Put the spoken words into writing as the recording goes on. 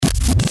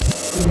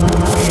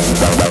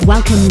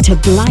Welcome to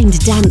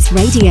Blind Dance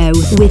Radio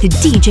with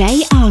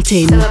DJ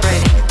Artin.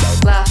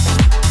 Celebrating, laugh,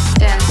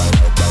 dance,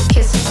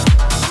 kiss.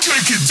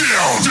 Take it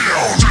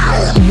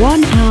down.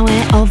 1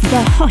 hour of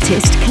the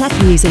hottest club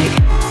music.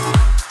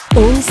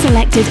 All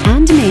selected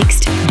and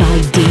mixed by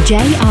DJ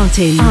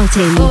Artin.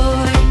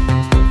 Boy,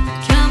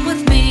 come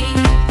with me.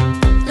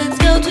 Let's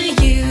go to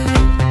you.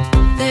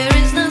 There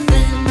is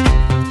nothing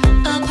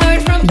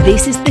apart from.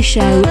 This is the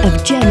show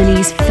of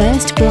Germany's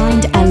first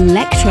blind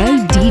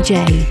electro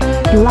DJ.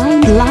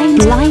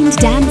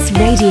 Blind Dance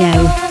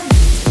Radio.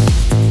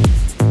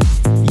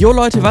 Jo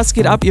Leute, was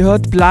geht ab? Ihr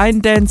hört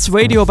Blind Dance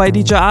Radio bei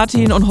DJ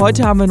Artin und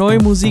heute haben wir neue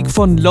Musik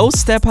von Low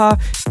Steppa,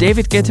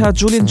 David Guetta,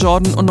 Julian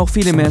Jordan und noch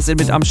viele mehr sind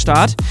mit am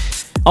Start.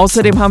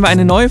 Außerdem haben wir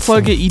eine neue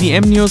Folge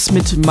EDM News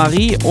mit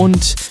Marie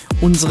und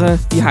unsere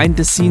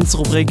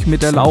Behind-the-Scenes-Rubrik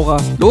mit der Laura.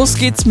 Los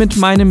geht's mit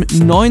meinem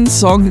neuen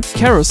Song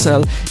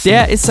Carousel.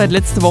 Der ist seit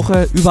letzter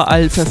Woche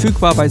überall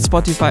verfügbar bei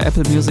Spotify,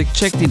 Apple Music.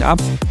 Checkt ihn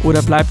ab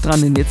oder bleibt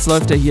dran, denn jetzt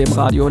läuft er hier im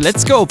Radio.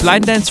 Let's go!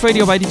 Blind Dance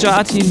Radio bei DJ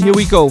Artin. Here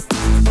we go!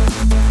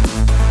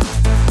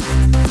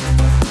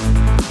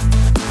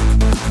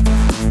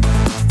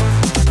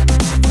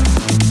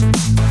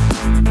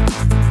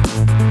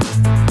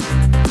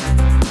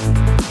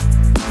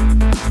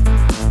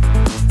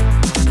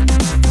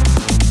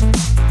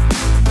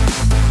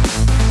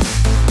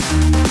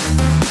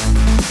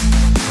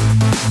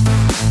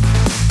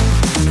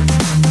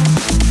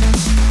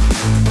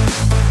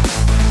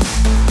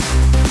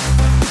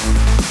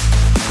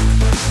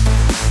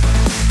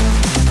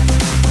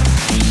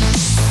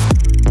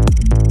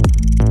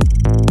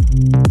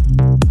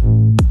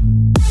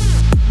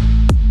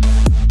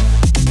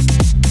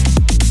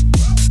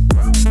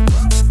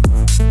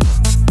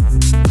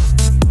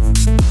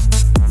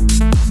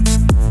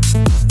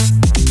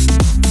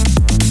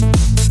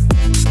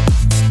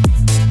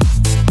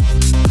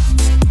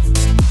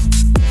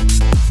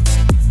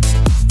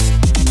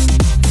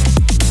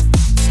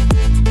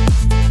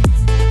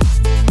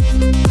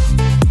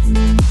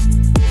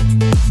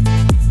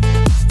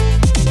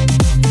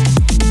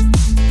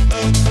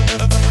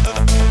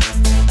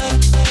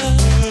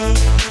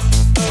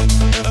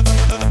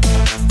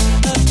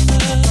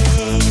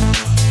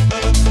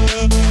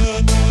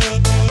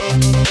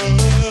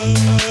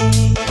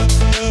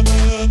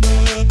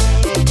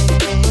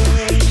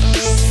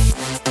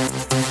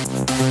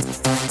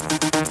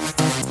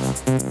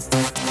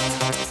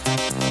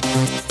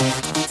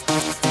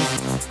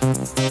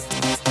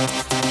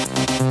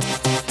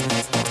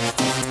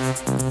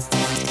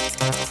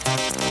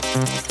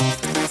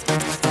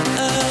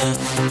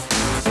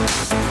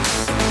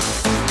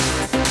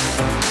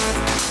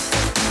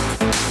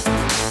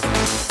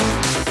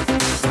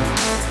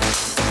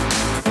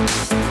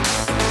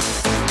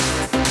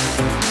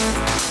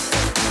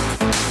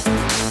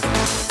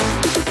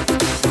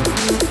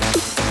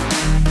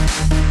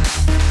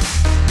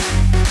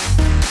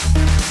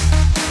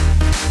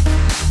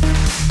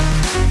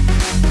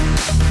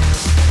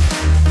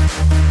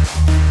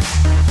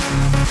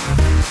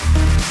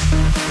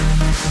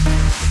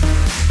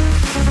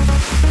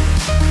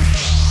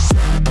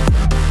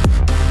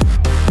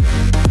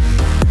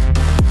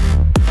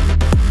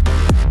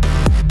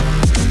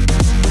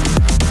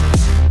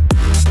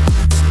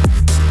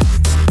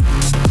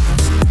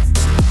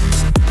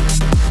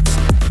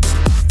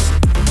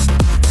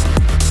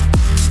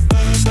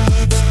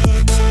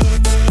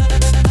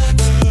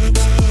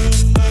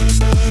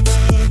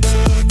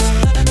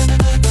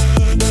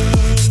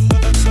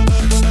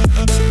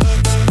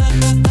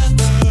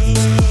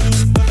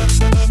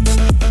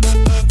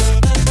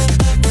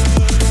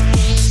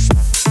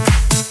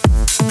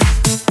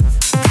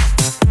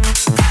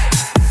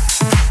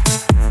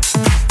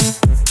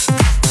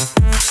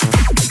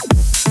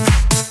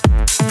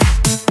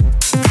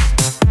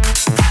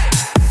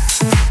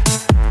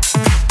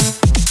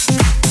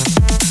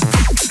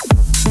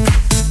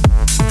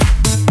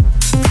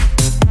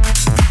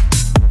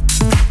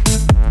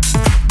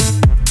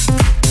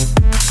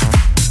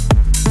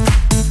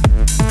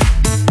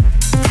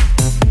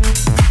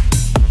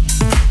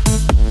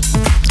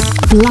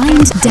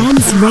 Blind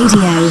Dance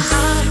Radio.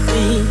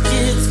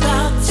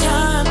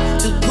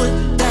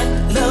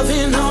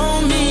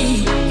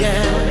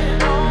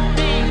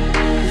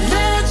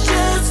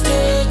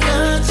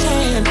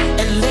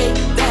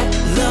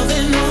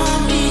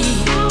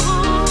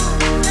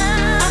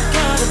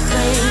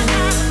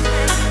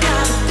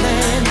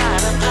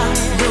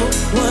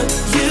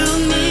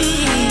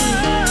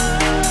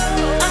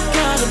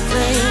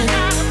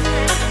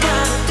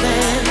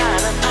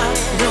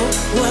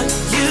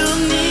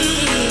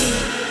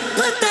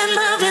 Put that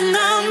loving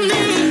on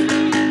me.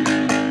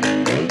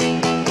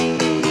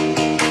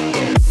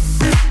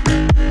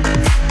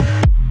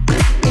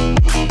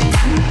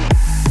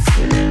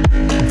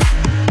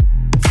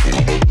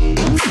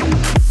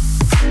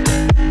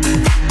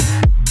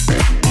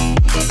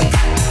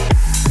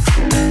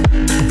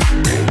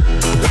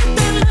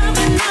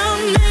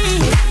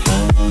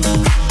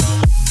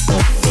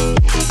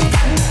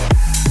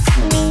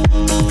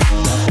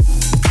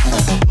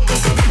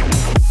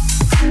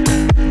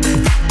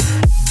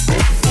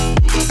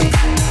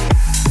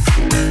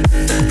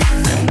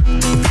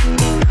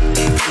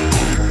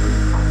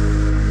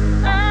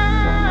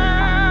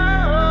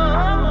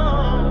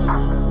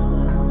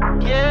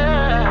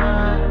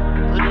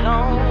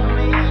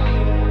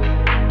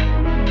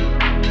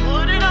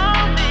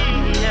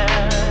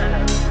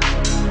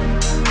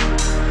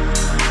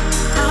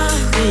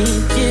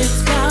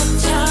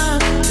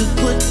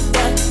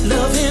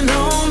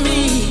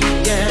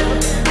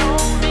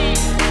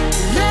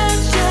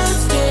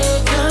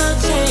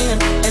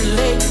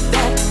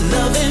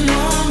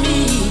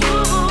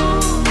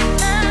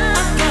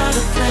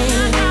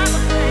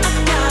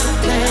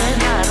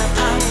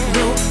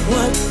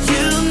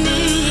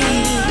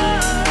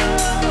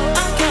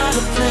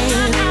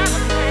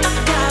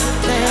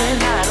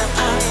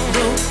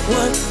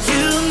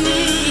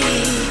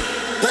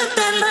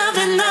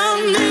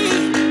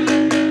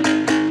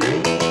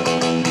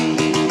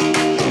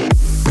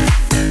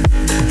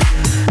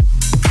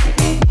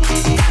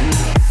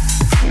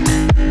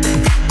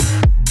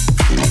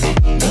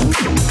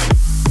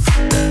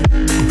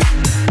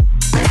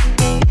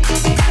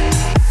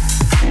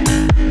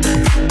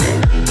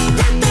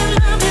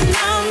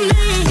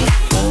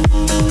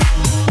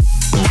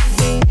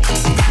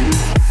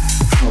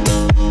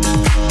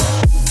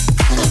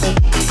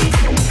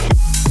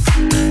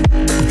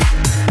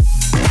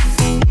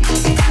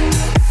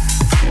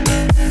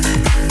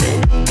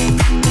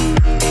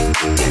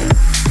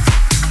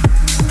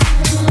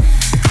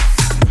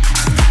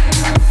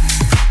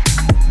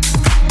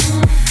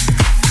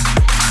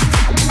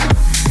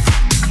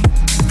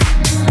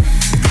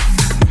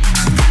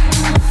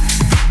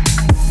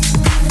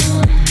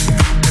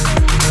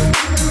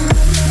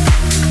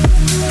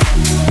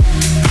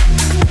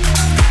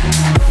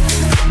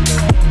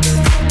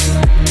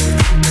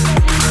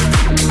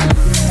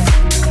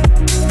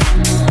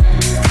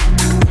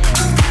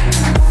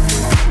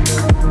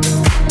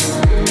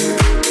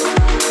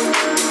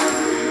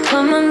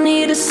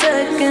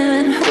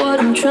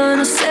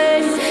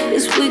 say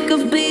is we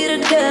could be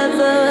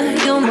together.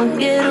 You're my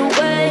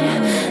getaway.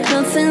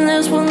 Nothing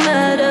else will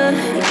matter.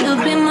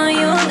 You'll be my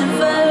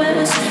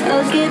universe.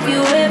 I'll give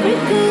you every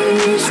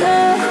piece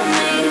of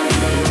me.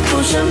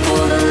 Push and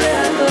pull the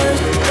levers.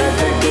 Got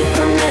that deep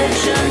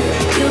connection.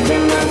 You'll be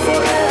mine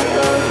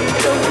forever.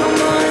 Don't come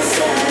on and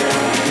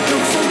settle.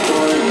 Look so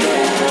cool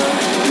together.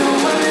 No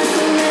one else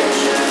can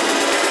measure.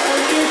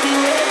 I'll give you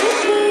every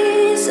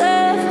piece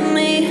of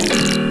me.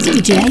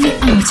 DJ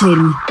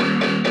Artin.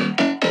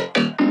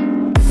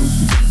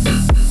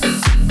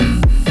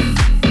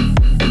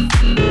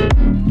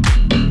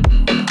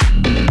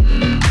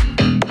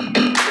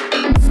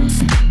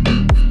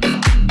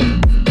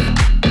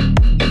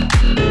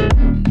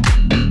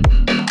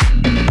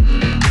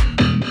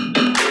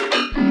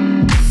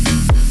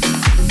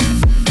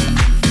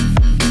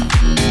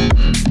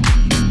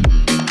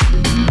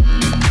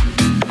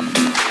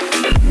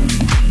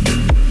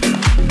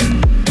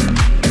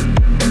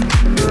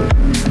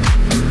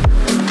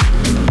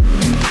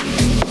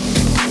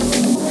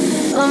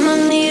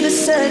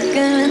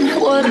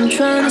 What I'm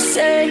trying to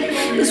say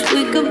is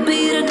we could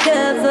be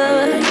together.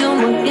 You're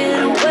my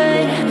getaway.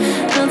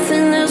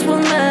 Nothing else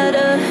will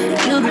matter.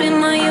 You'll be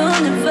my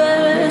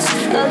universe.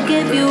 I'll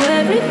give you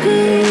every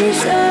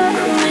piece of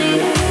me.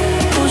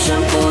 Push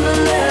and pull the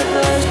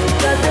levers.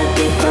 Got that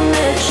deep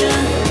connection.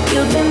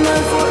 You'll be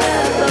mine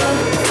forever.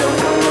 Don't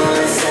come on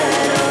and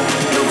settle.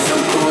 Look so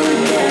cool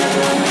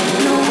together.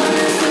 No one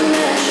else can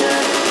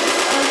measure.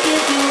 I'll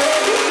give you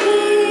every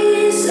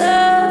piece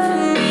of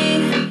me.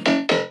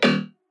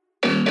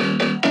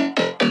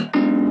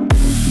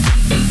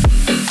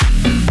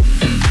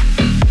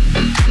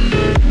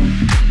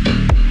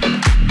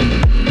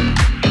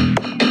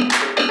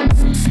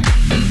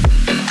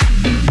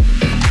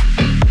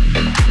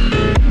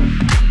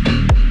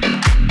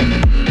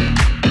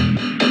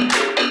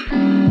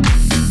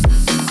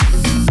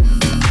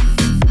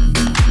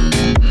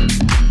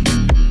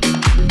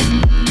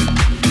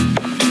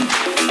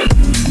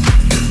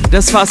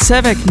 Das war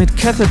Savek mit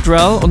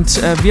Cathedral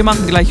und wir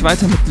machen gleich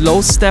weiter mit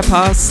Low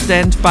Steppa,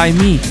 Stand By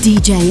Me.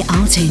 DJ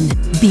Artin,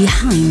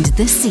 Behind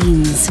the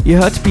Scenes. Ihr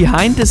hört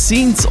Behind the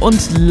Scenes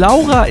und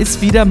Laura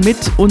ist wieder mit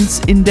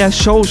uns in der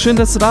Show. Schön,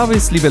 dass du da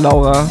bist, liebe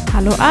Laura.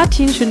 Hallo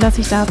Artin, schön, dass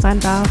ich da sein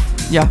darf.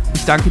 Ja,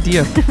 ich danke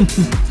dir.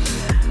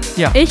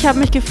 Ja. Ich habe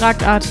mich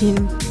gefragt,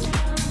 Artin,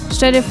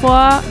 stell dir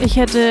vor, ich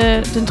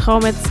hätte den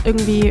Traum jetzt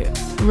irgendwie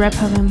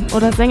Rapperin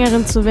oder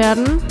Sängerin zu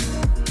werden,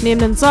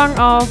 nehme den Song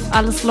auf,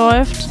 alles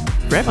läuft.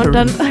 Rapperin. Und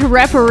dann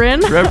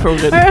Rapperin.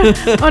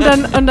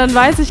 und dann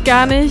weiß ich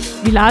gar nicht,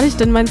 wie lade ich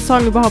denn meinen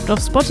Song überhaupt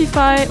auf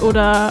Spotify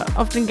oder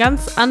auf den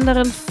ganz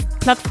anderen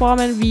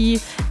Plattformen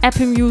wie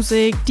Apple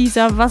Music,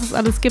 Deezer, was es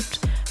alles gibt.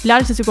 Wie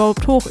lade ich das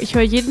überhaupt hoch? Ich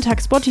höre jeden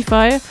Tag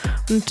Spotify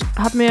und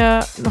habe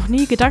mir noch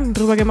nie Gedanken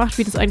drüber gemacht,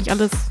 wie das eigentlich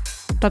alles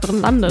da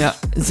drin landet. Ja,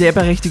 sehr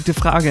berechtigte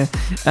Frage.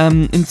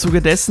 Im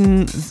Zuge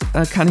dessen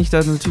kann ich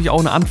da natürlich auch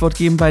eine Antwort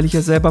geben, weil ich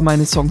ja selber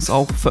meine Songs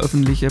auch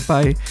veröffentliche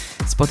bei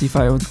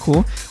Spotify und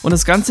Co. Und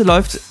das Ganze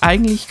läuft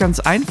eigentlich ganz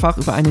einfach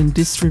über einen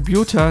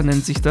Distributor,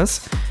 nennt sich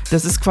das.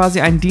 Das ist quasi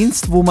ein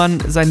Dienst, wo man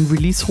seinen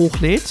Release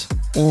hochlädt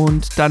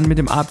und dann mit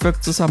dem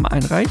Artwork zusammen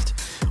einreicht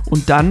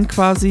und dann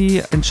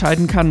quasi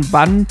entscheiden kann,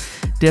 wann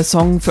der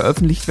Song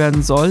veröffentlicht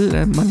werden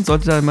soll. Man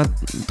sollte da immer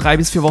 3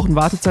 bis 4 Wochen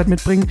Wartezeit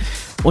mitbringen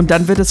und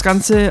dann wird das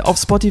Ganze auf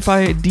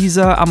Spotify,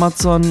 Deezer,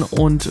 Amazon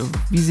und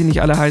wie sie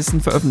nicht alle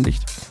heißen,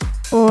 veröffentlicht.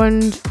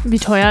 Und wie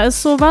teuer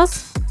ist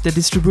sowas? Der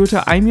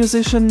Distributor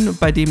iMusician,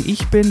 bei dem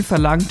ich bin,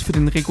 verlangt für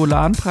den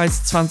regularen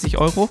Preis 20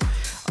 €,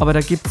 aber da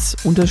gibt es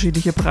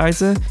unterschiedliche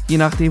Preise, je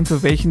nachdem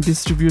für welchen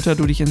Distributor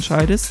du dich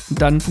entscheidest,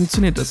 dann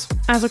funktioniert das.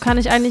 Also kann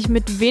ich eigentlich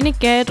mit wenig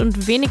Geld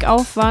und wenig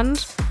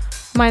Aufwand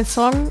meinen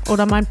Song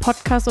oder meinen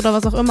Podcast oder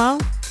was auch immer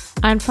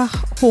einfach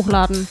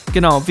hochladen.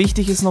 Genau,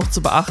 wichtig ist noch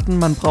zu beachten,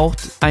 man braucht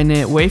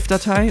eine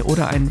Wave-Datei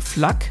oder einen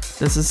FLAC.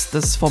 Das ist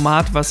das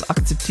Format, was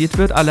akzeptiert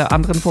wird. Alle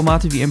anderen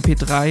Formate wie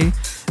MP3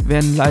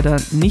 werden leider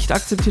nicht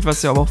akzeptiert,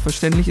 was ja aber auch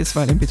verständlich ist,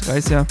 weil MP3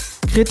 ist ja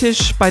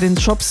kritisch bei den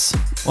Shops,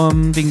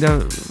 wegen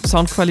der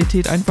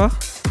Soundqualität einfach.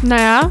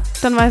 Naja,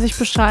 dann weiß ich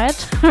Bescheid,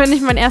 wenn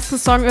ich meinen ersten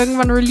Song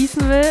irgendwann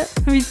releasen will,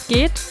 wie es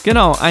geht.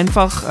 Genau,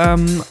 einfach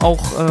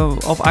auch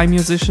auf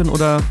iMusician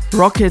oder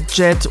Rocket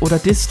Jet oder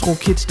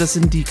DistroKid, das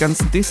sind die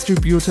ganzen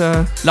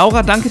Distributor.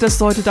 Laura, danke, dass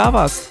du heute da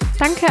warst.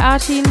 Danke,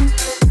 Artin.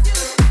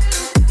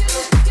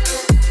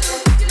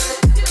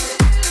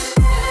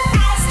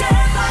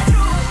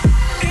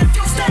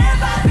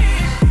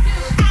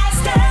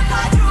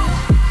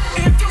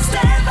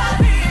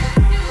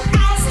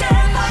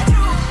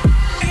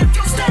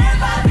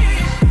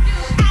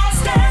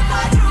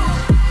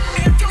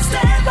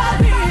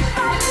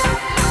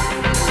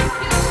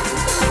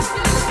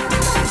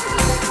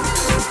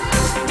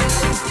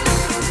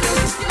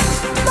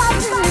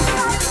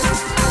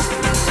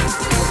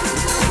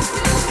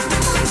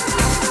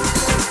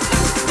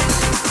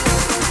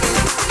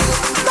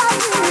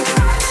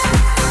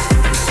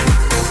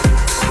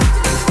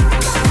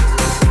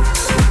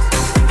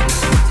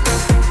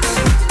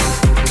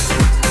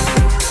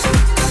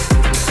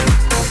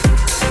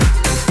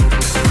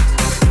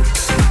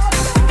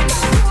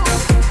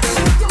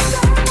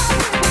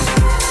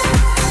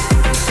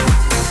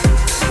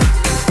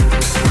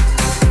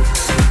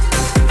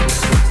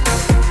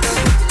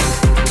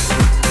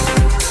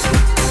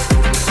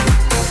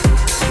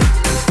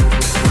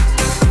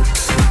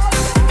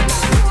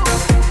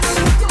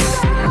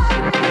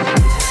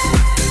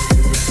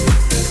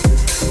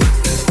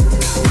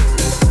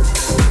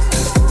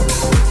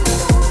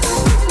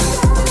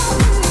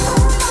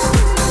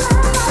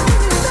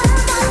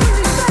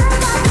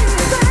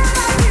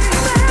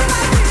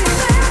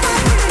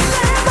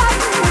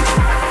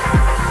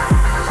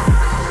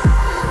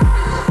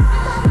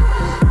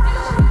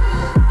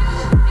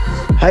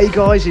 Hey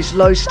guys, it's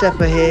Low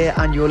Stepper here,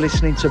 and you're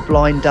listening to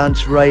Blind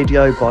Dance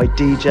Radio by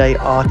DJ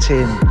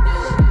Artin.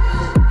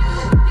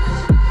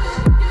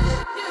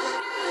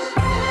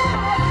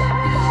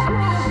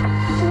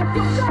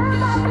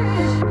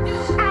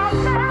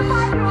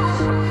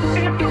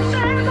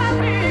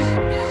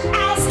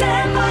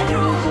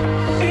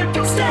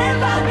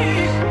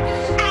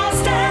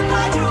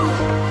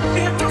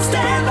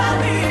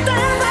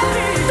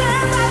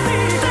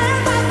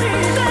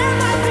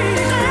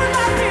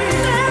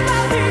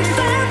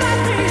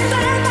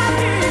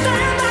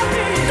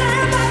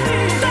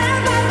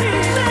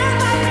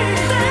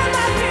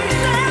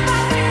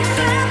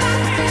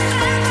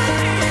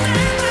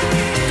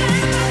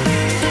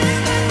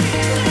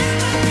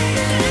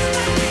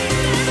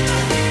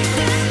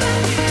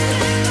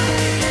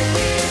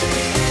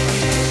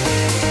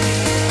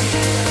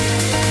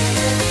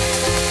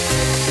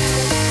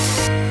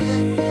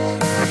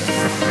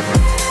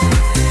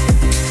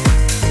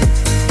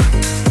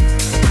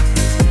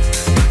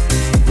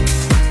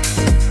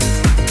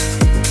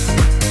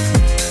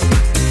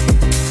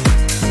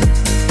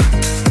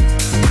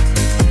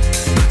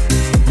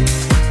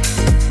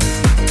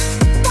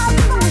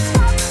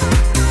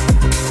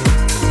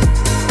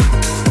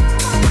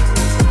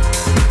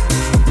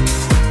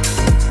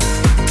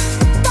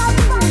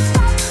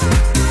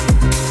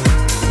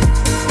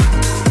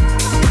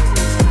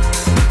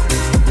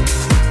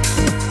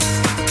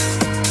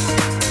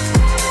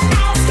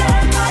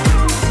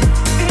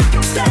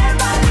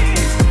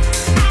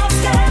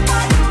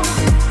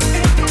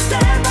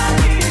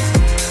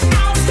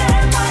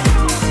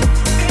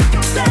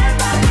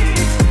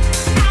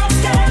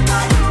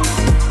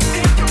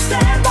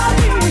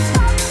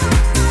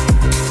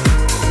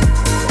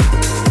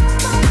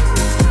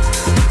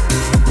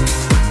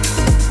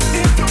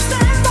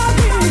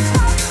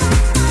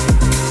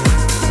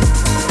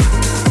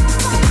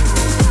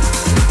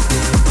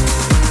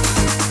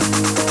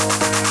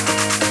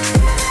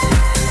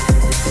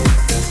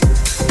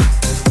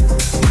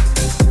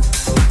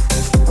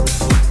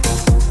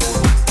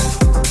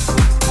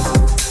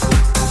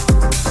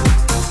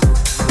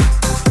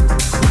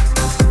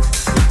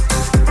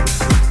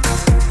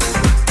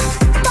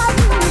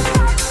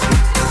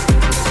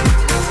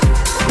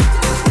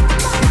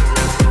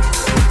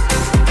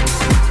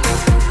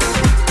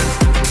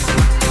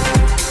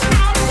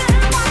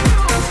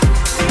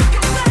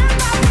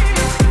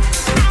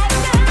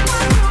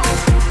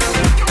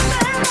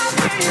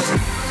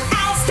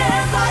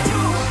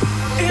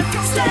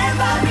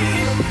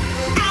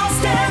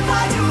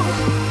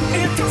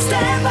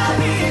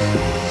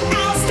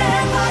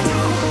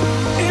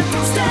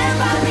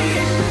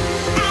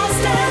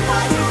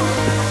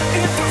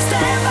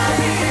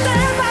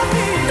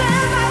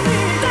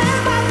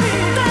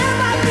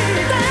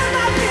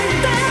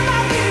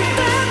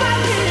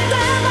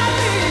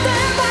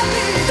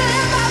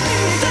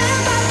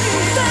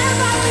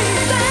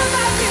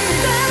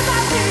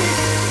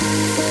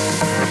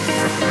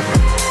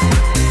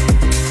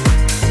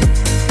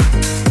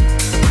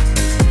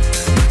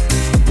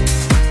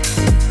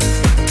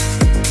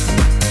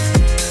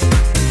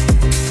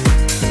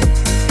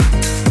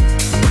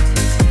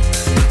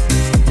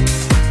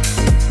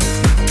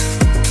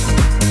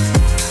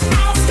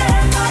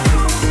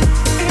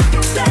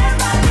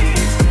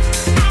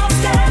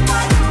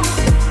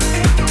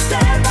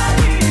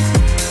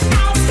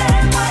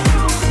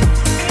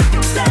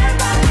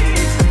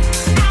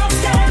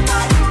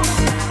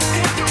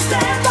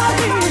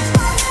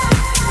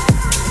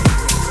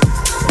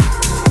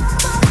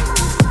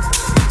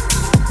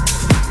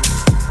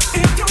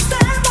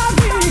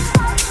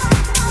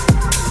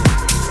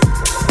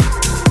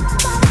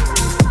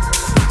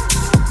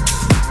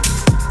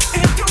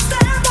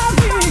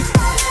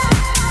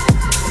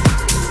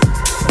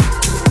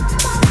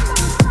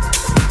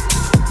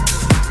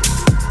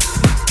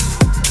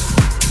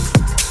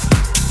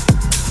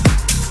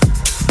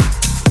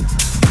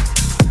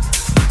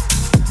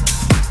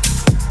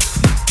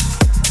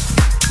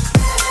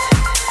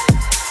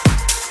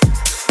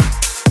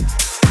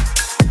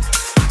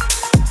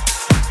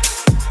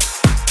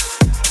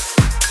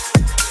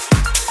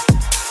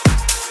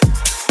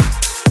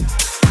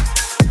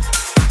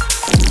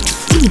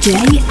 DJ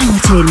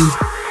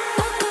Artin. Again.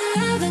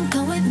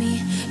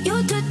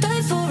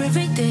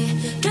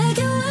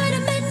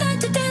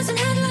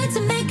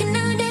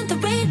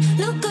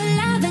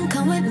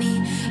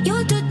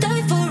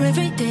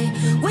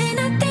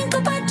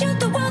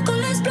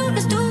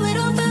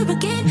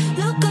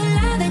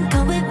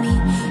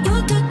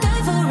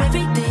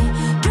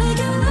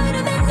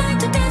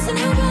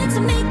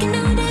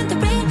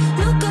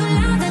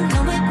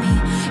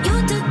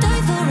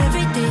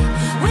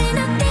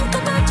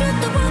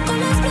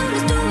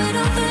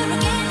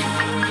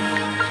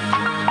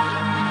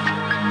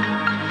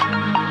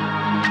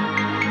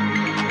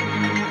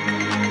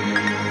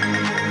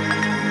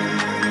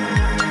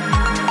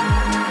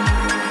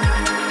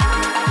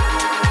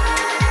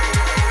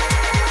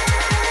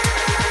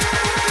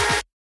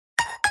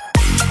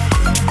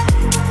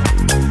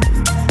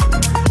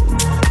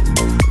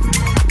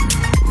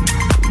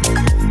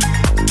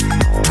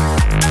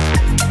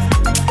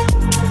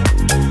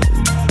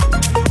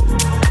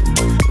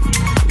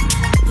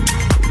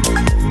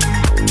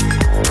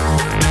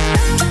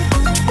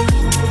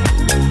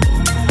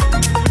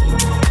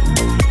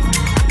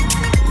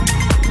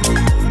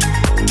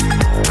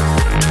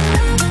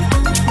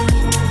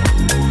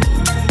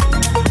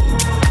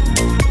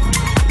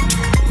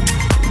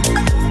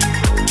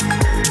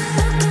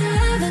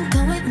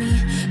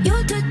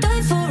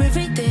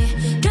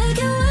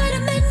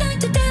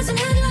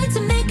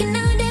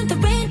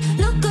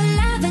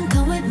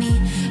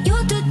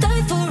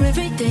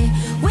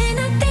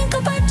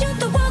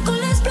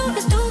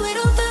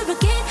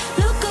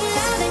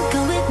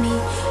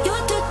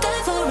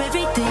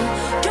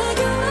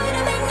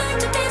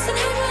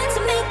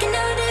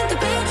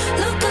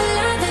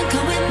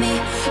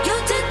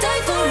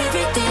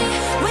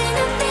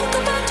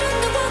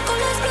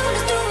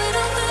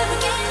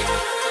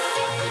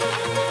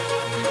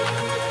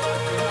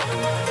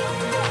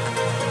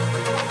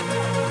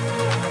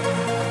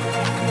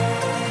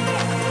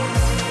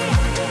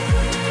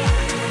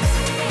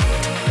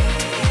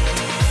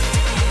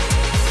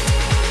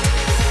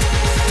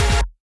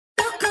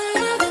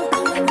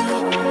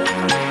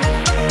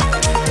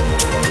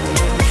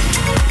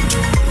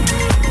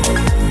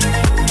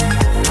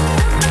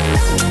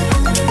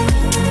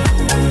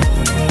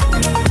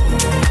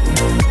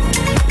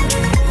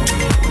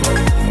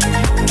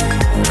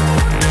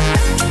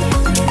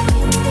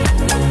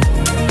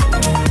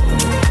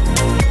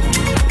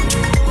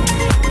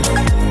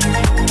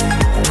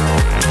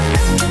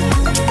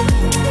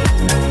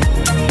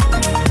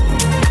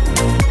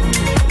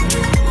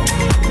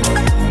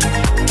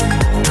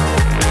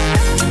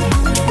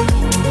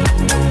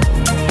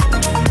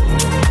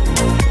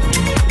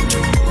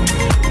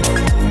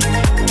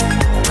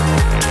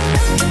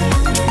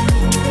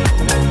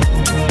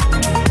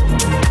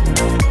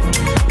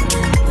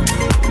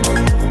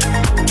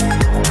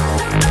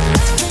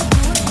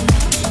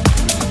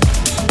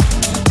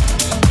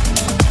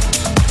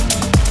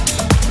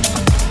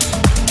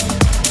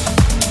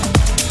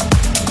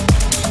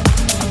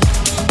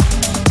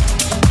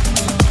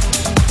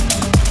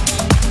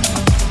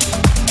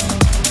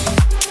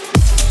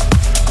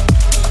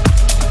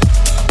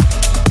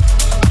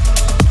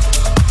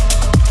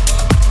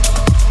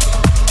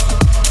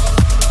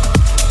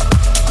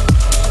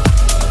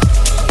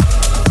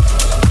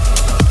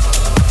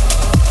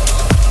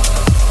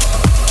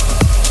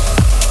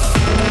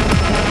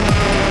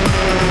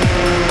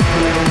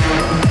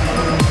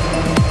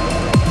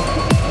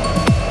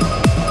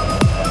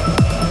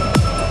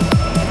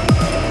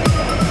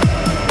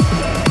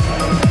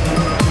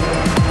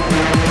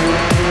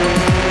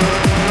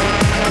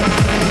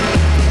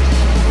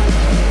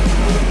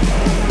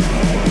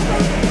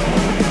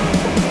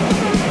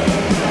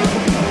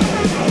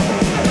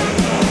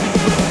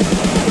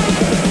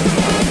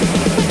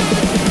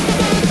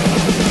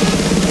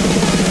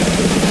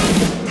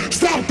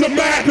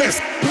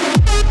 madness.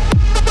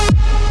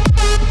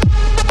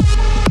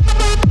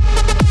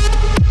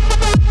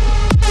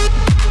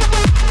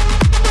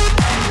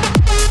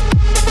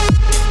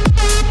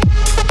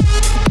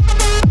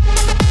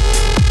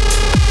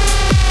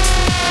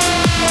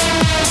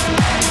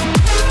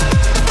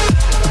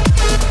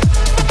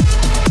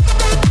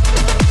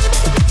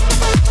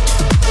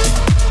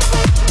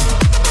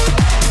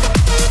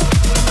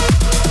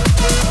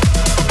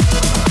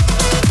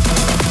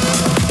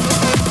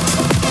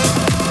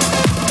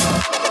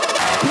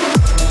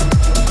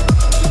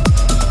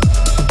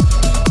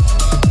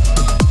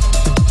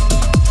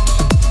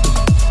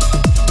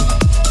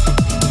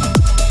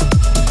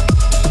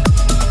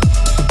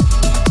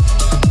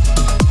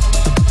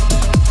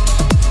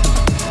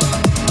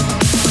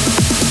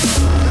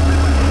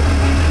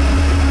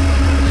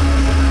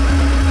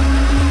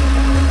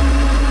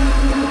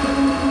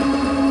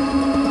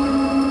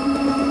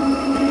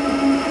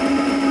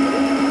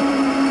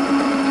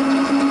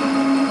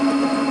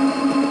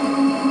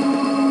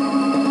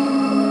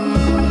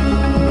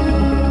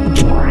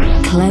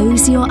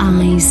 Close your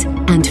eyes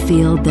and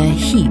feel the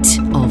heat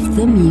of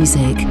the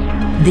music.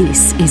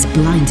 This is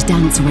Blind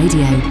Dance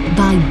Radio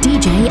by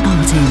DJ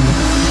Artin.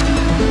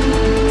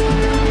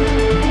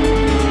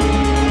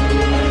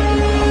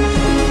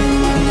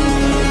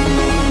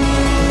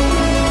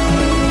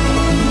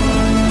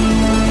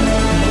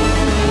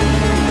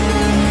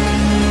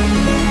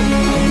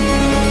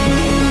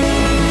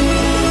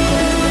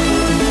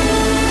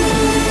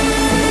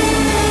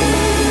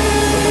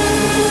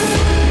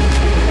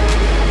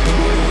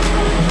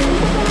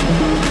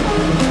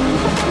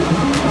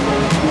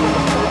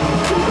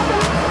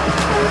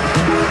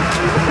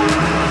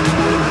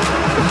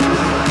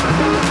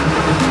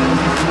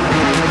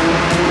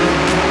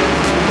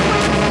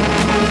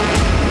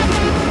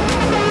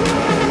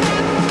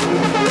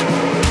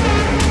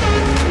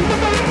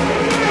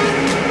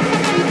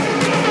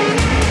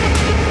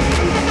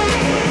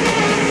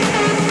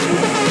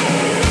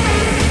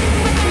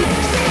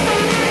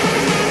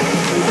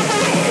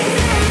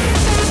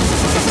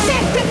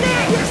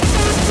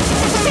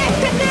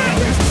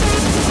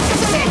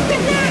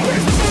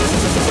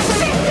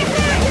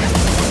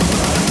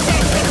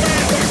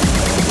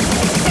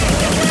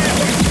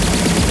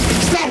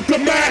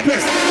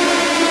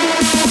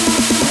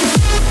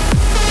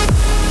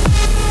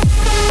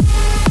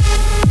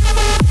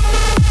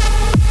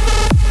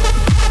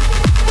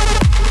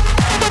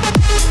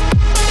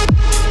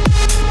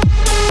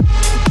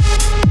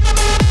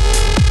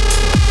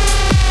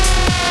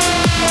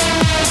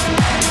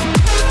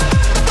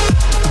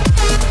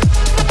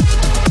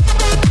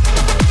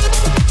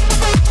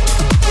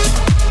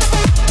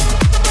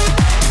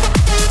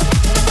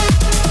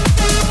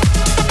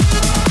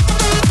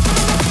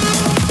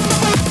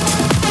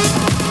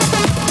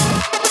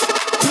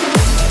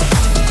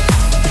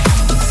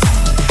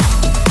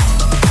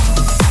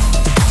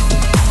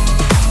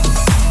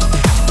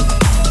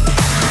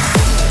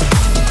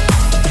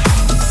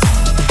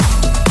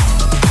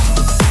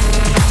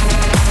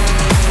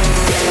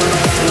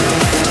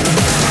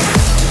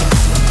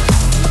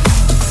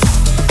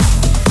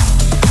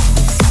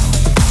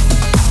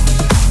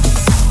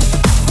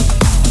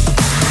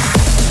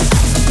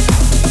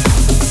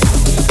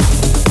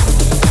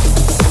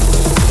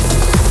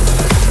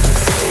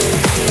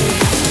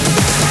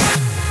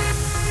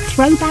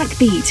 Throwback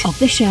beat of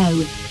the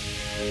show.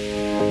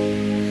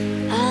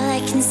 All I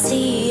can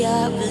see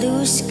are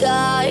blue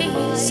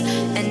skies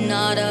and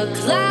not a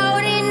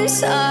cloud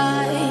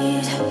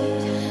inside.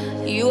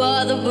 You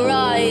are the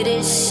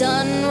brightest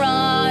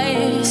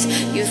sunrise.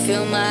 You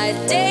fill my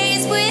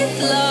days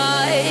with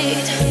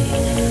light.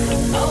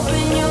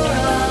 Open your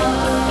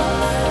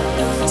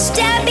eyes.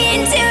 Step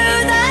into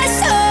the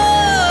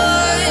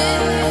sun.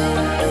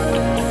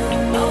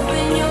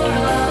 Open your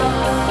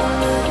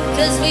eyes.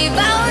 'Cause we've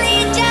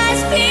only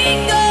just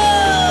begun.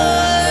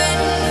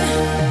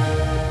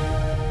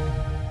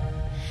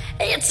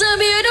 It's a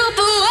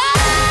beautiful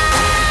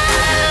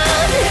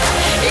world.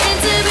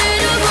 It's a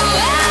beautiful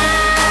world.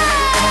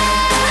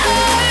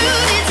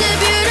 It's a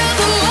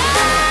beautiful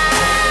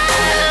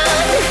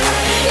world.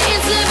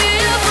 It's a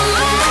beautiful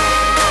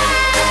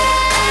world.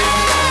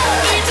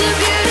 It's a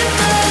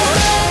beautiful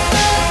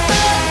world.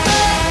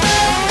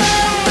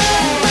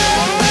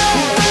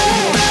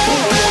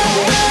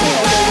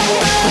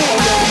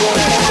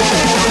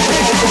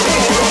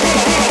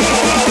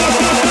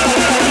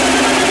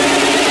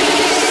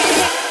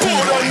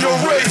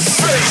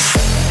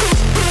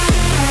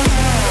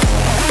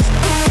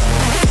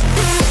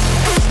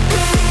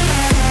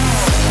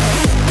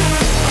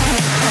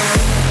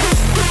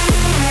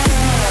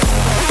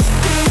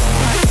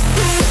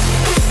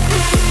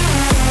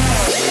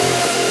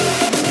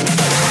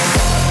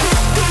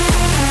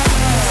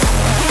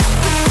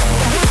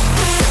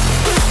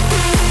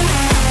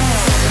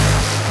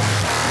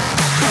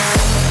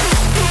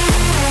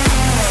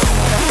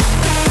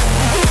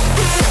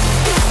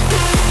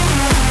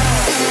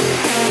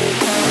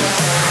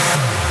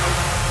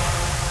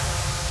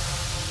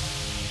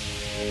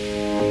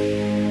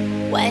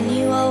 When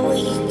you are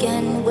weak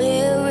and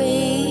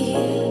weary,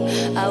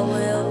 I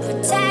will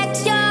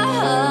protect your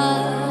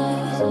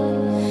heart,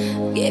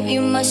 give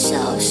you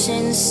myself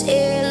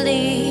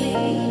sincerely.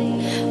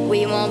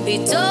 We won't be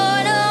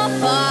torn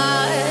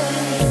apart.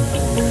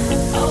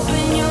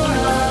 Open your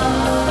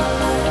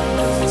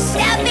eyes,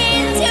 step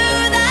into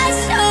the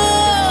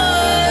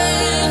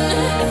sun.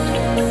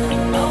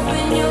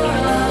 Open your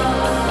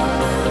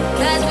eyes,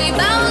 'cause we've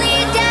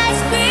only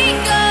just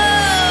begun.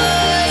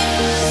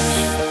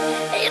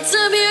 It's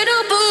a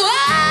beautiful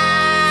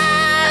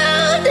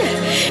world.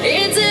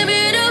 It's a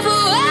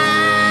beautiful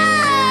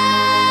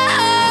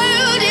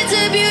world. It's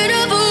a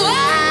beautiful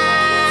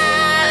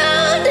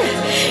world.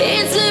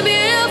 It's a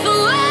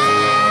beautiful world.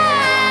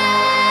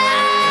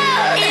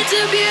 It's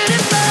a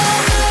beautiful.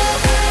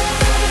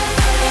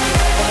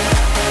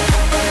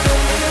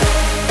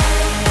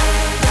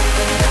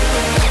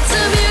 It's a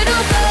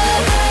beautiful.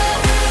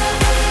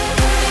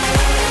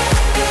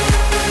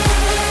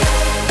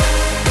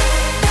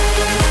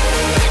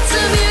 It's a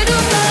beautiful. It's a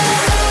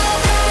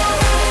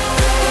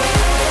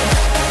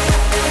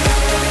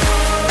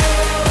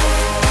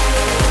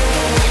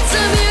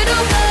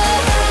beautiful.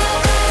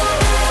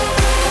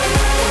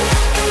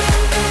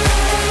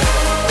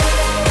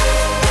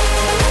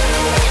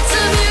 It's a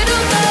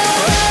beautiful.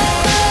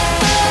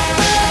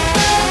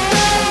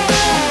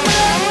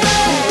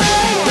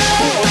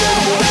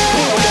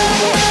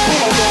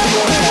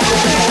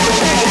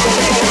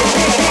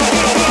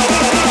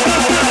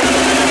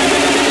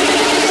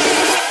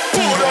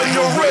 Put on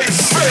your red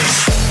face.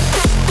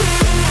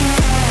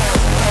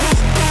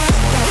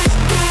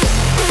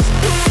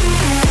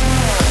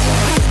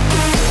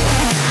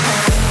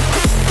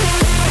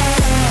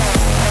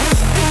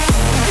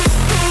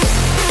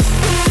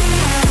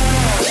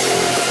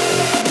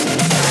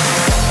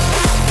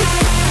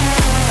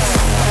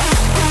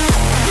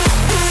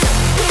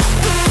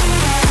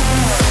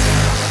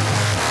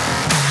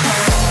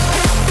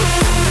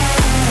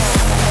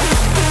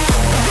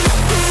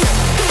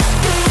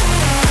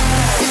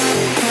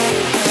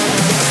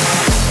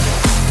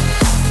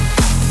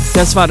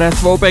 Das war der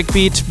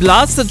Throwback-Beat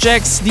Blaster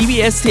Jacks,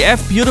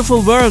 DBSTF,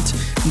 Beautiful World.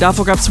 Und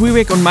davor gab's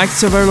Weewick und Mike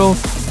Cervello,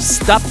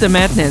 Stop the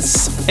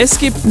Madness. Es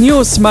gibt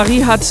News,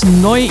 Marie hat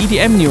neue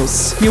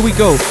EDM-News. Here we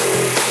go.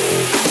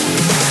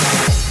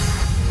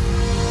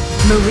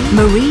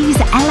 Marie's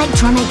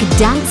electronic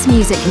dance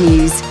music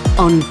news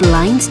on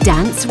Blind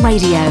Dance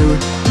Radio.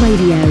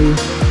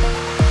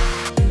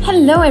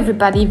 Hello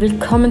everybody,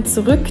 willkommen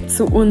zurück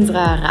zu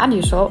unserer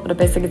Radioshow, oder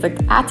besser gesagt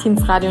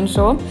Artins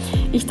Radioshow.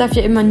 Ich darf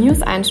hier immer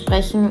News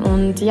einsprechen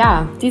und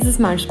ja, dieses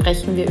Mal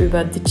sprechen wir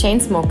über die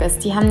Chainsmokers.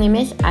 Die haben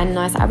nämlich ein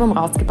neues Album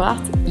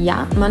rausgebracht.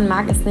 Ja, man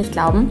mag es nicht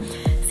glauben.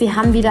 Sie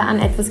haben wieder an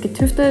etwas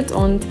getüftelt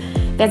und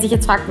wer sich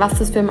jetzt fragt, was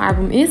das für ein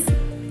Album ist,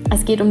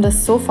 es geht um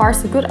das So Far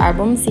So Good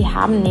Album. Sie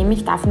haben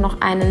nämlich davon noch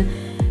einen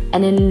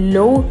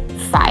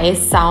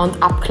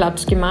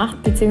Lo-Fi-Sound-Abklatsch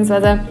gemacht,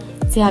 beziehungsweise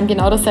sie haben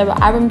genau dasselbe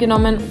Album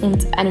genommen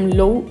und einen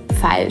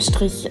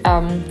Lo-Fi-Strich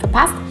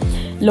verpasst.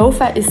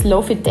 Lo-Fi ist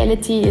Low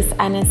Fidelity, ist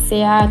eine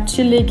sehr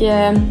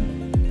chillige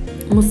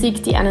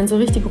Musik, die einen so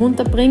richtig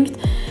runterbringt.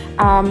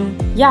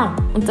 Ja,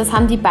 und das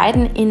haben die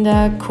beiden in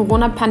der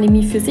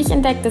Corona-Pandemie für sich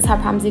entdeckt,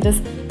 deshalb haben sie das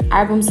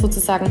Album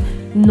sozusagen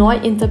neu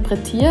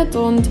interpretiert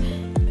und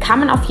kann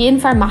man auf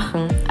jeden Fall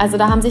machen. Also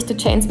da haben sich die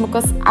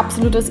Chainsmokers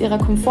absolut aus ihrer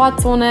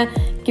Komfortzone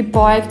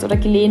gebeugt oder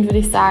gelehnt, würde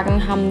ich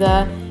sagen, haben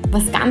da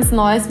was ganz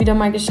Neues wieder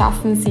mal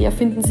geschaffen. Sie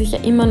erfinden sich ja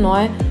immer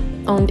neu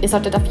und ihr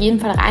solltet auf jeden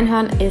Fall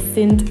reinhören. Es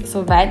sind,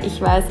 soweit ich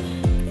weiß,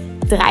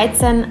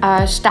 13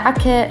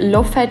 starke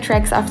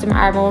Lo-Fi-Tracks auf dem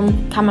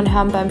Album. Kann man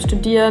hören beim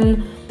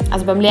Studieren,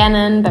 also beim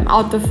Lernen, beim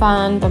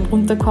Autofahren, beim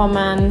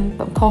Runterkommen,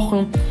 beim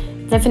Kochen.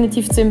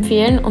 Definitiv zu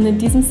empfehlen und in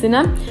diesem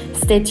Sinne,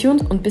 stay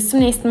tuned und bis zum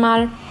nächsten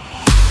Mal.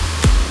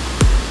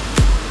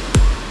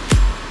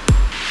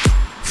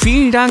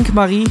 Vielen Dank,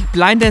 Marie.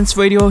 Blind Dance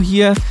Radio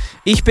hier.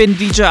 Ich bin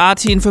DJ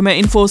Artin. Für mehr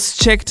Infos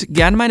checkt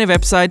gerne meine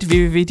Website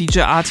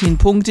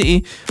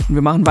www.djartin.de und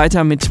wir machen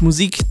weiter mit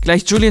Musik.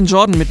 Gleich Julian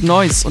Jordan mit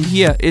Noise und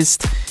hier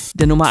ist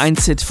der Nummer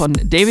 1 Hit von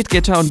David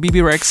Guetta und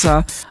Bebe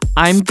Rexha,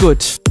 I'm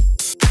Good.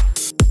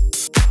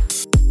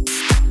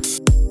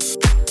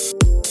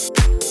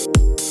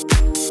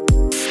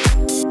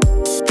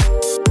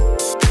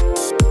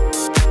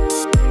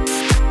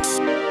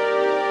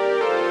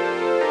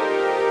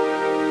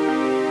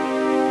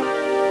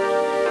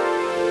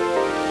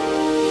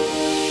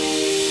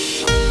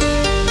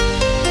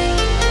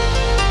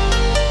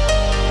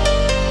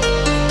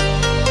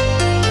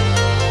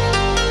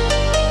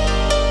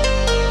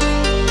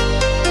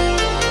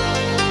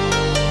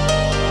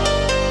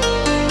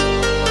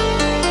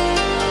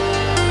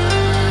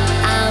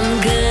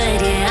 Ride.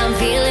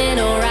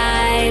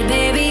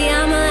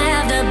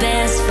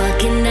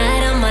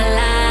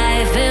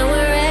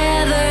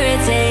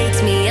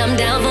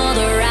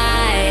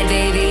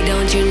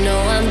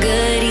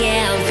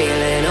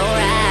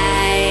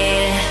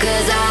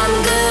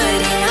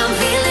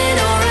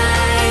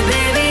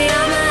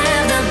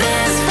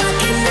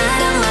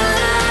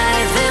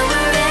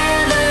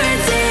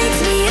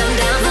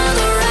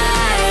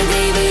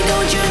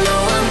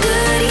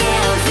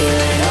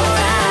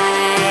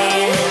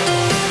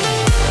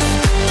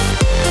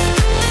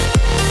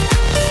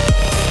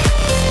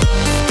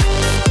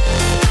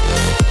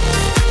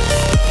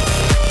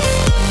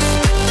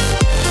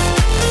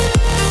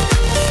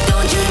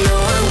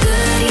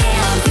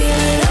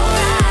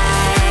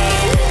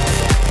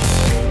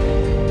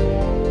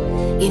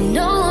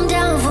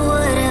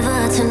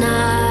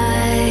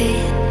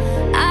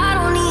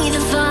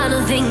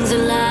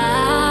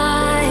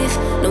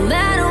 No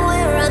matter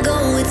where I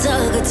go, it's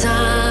a good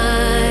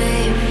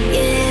time.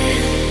 Yeah.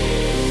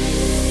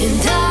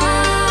 And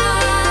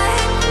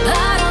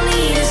I don't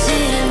need to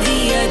sit in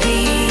VIP.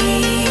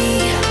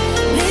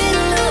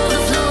 Middle of the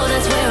floor,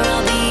 that's where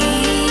I'll be.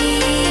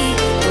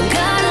 Don't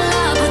got a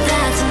lot, but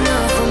that's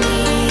enough for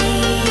me.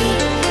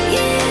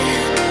 Yeah.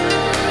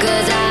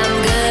 'Cause I'm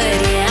good,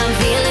 yeah, I'm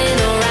feeling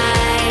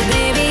alright.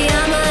 Baby,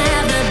 I'ma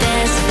have the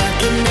best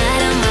fucking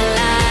night of my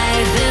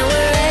life. And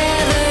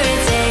wherever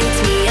it takes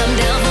me, I'm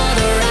down for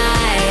the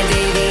ride.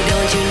 Baby,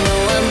 don't you know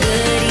I'm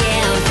good,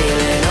 yeah, I'm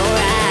feeling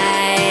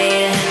alright.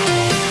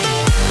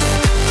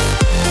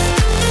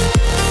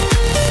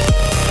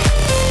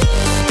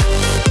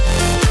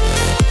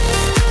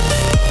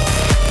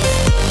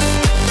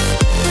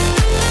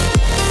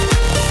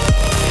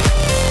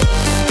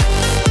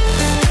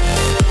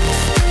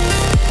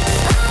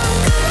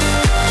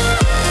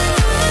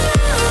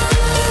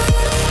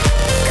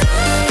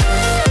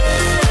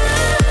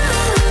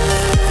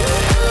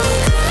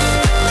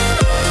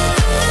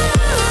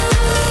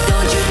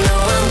 Don't you know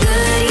I'm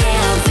good,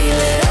 yeah, I'm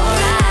feeling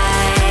alright.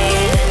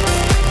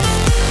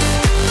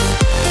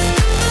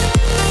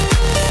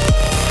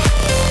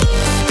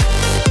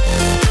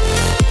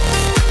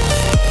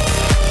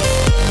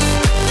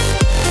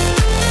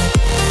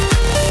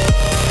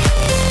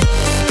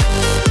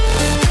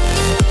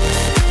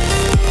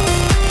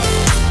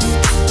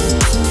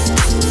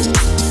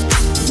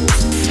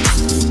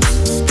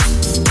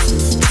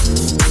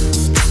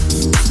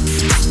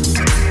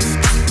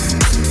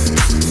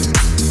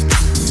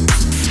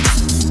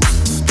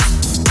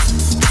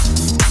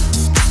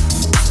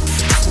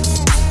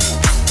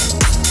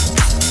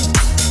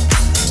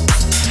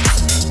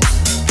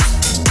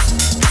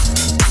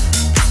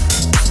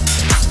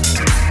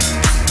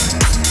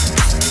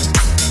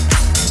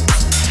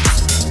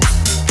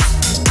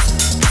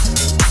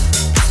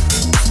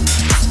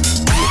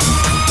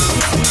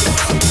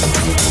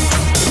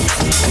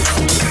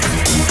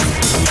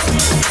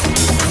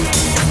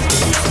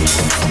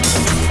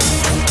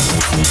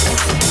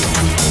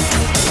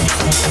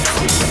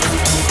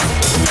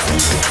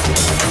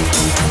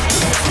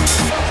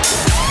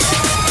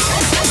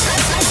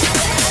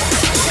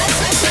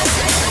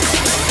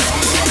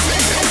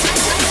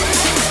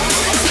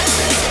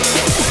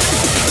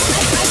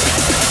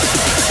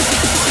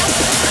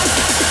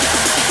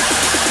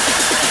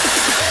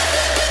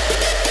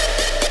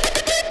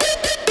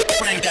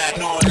 Bring that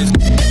noise.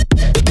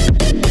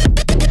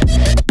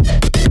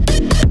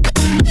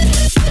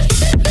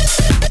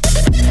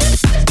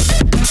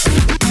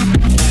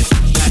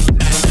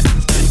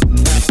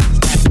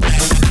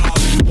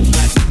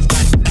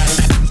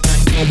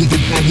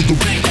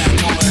 Bring that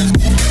noise.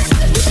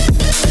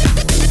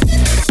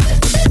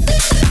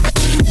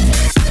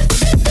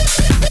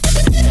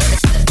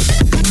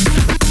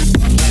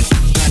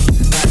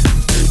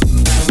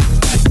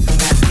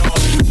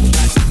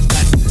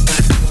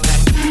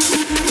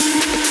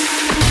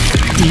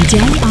 DJ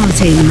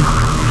Artin.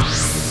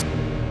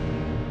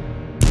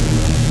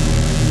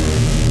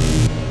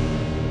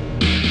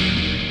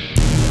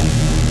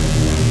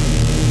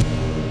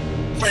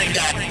 Bring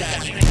that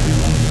noise.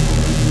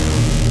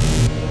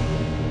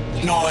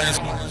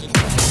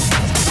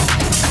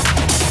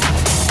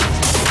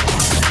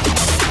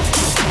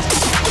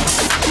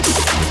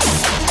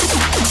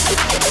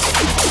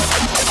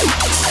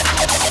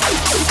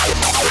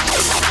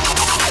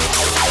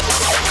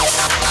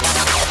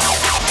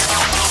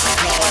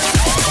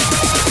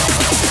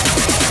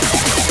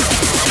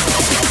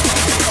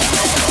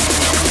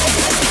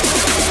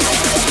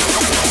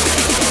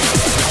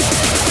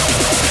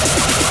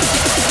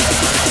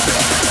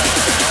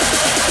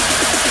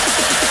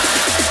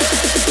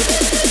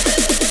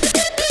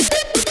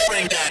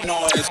 Bring that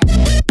noise.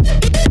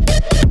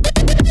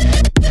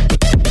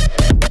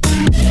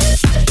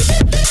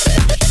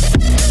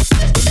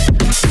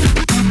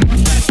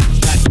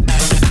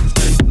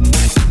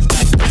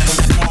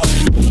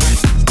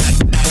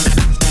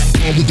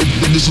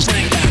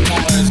 Bring that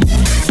noise.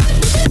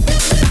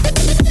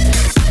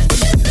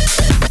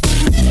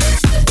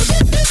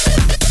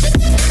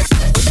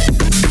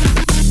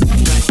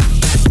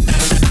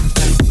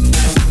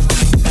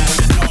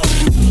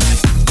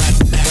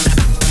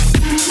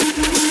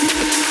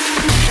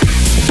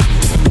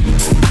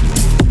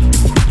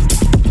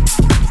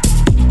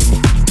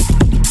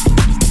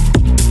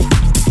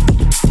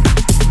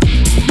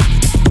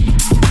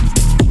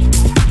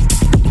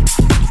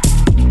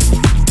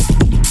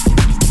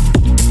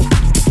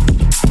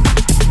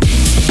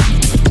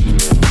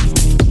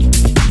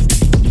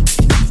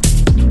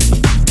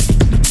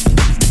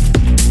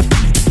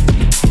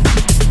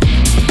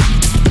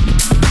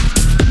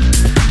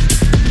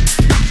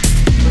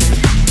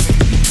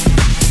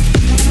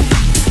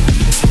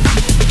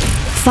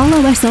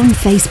 Follow us on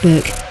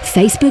Facebook,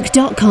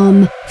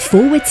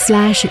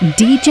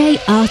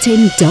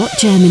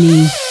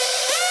 facebook.com/djartin.germany.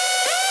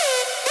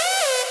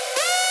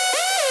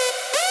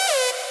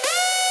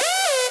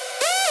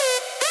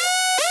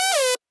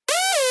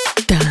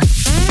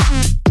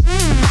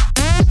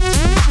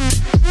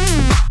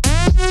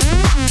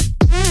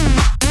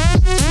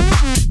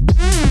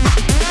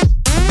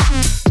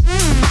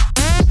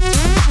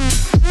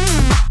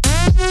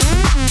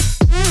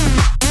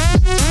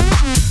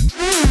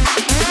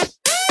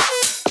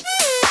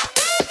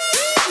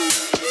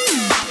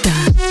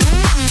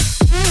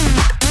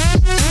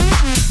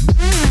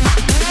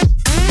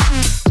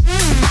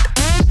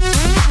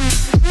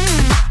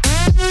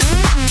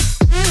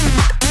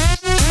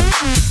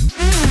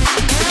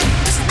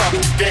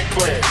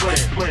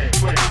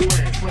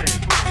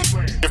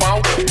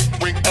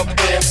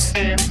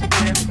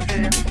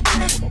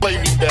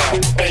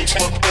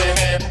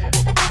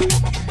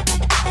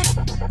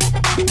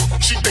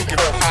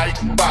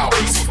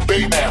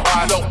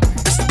 wide open.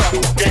 It's about the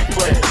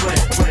gameplay.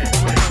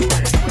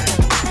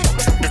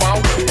 If I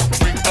win,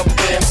 bring up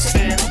hands.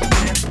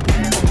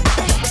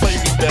 Play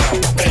me down,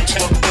 bang,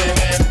 jump in.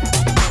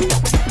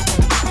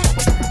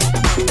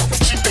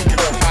 She thinking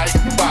of height,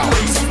 wow,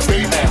 lazy,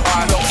 baby,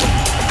 wide open.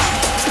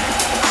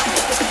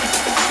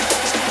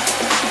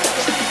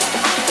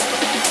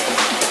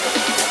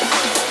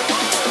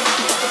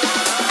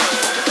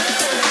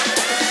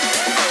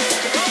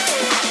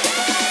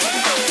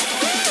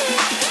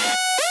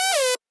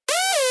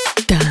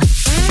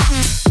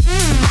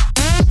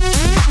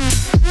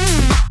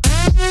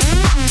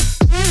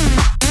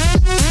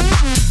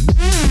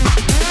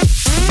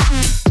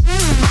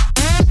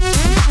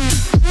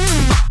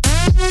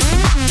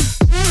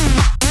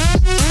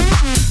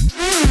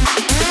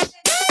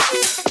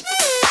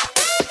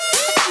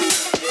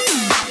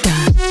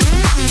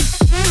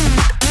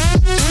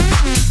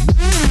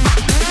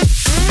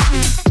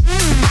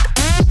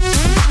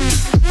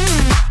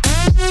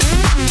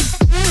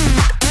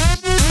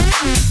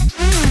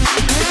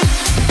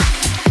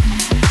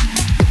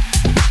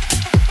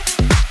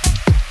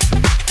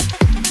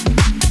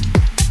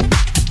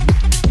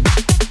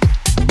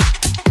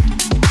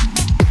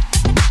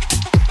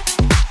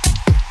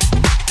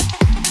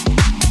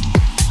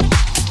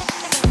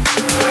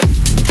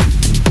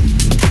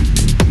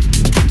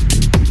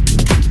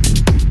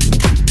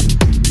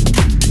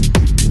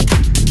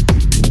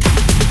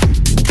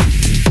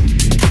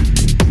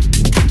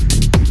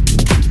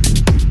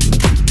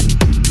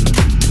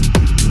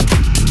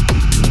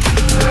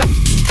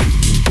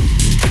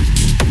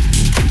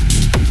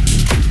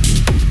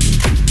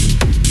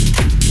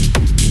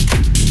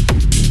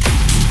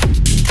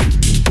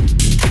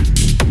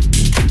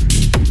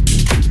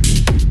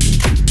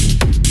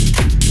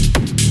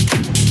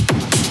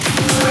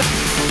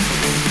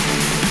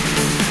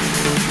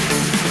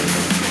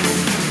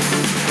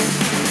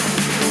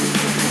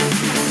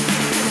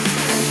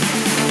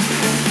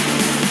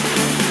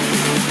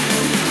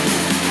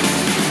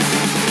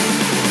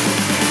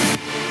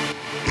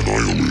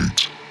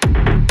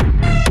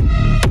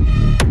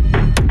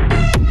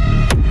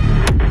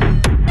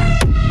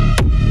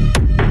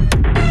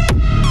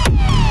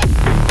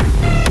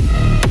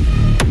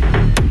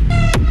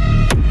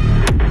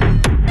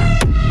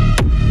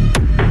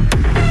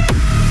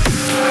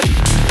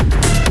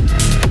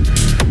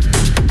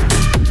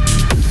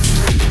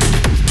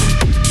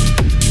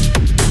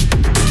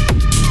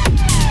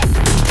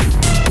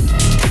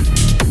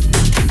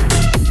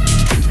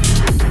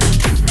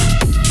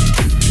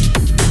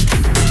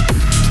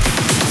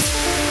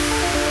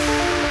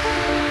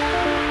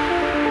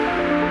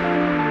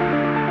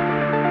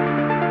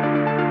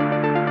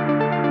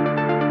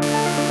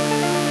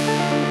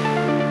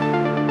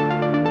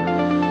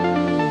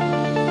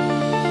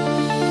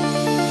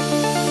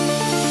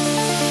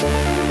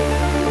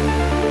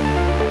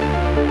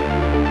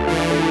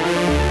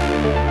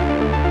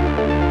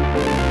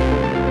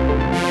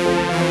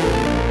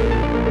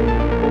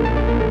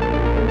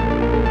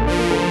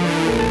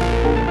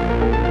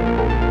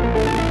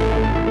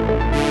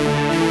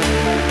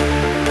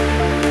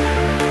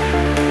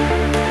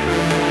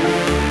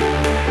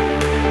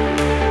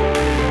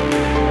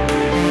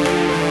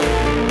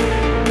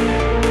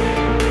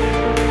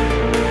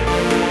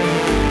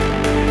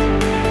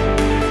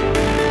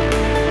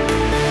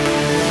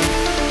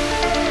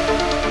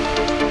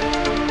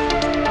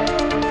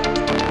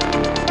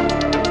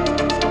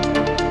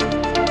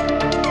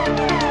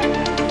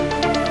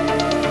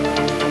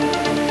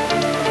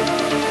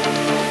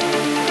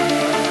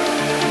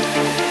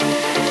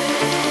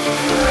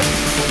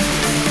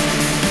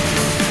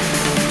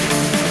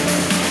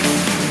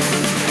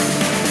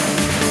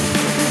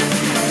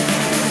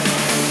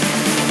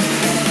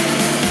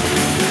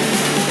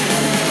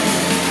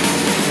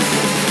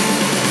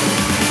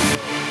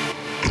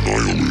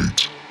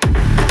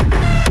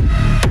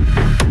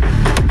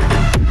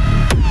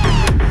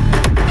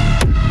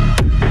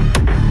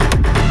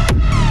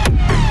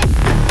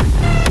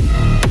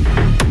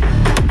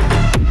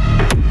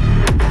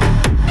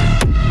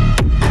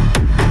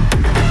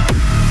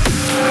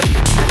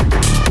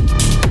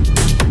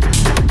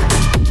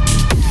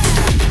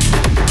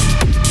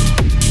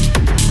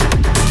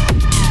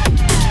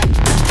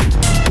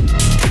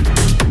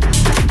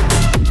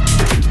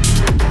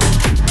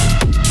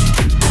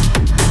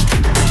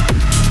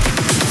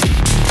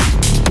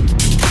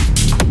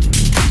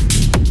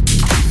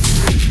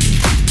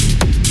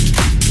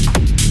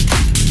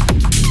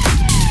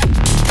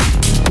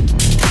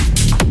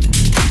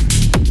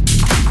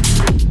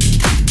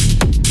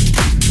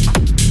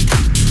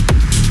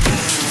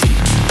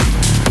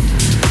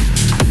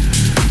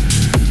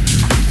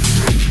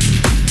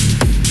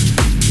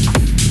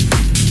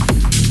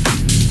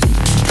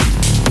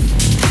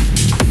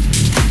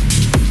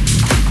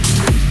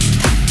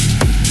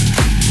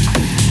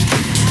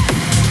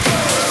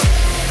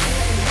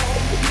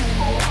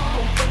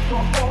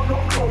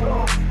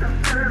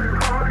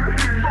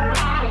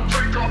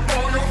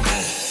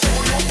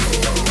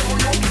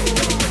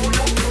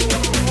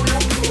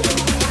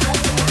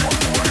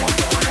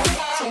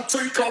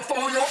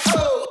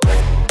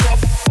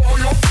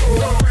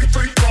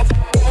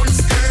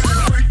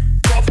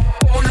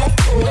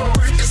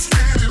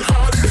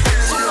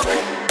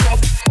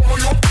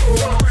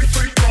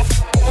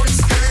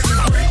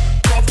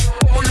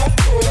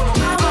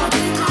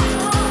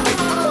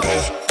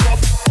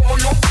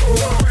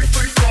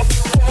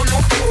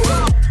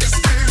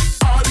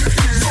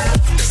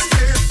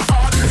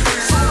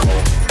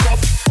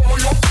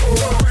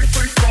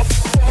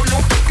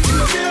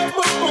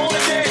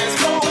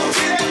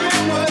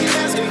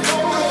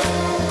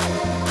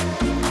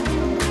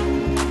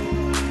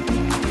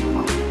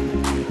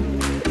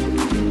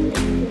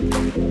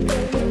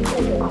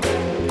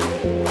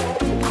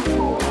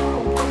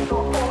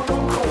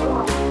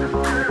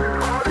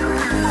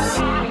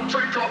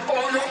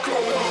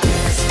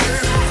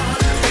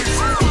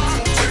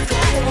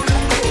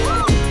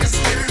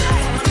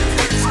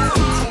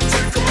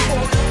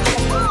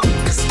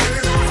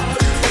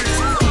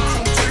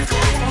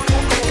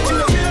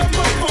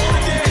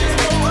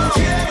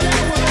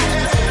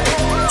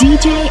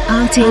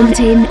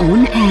 Artin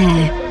on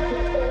air.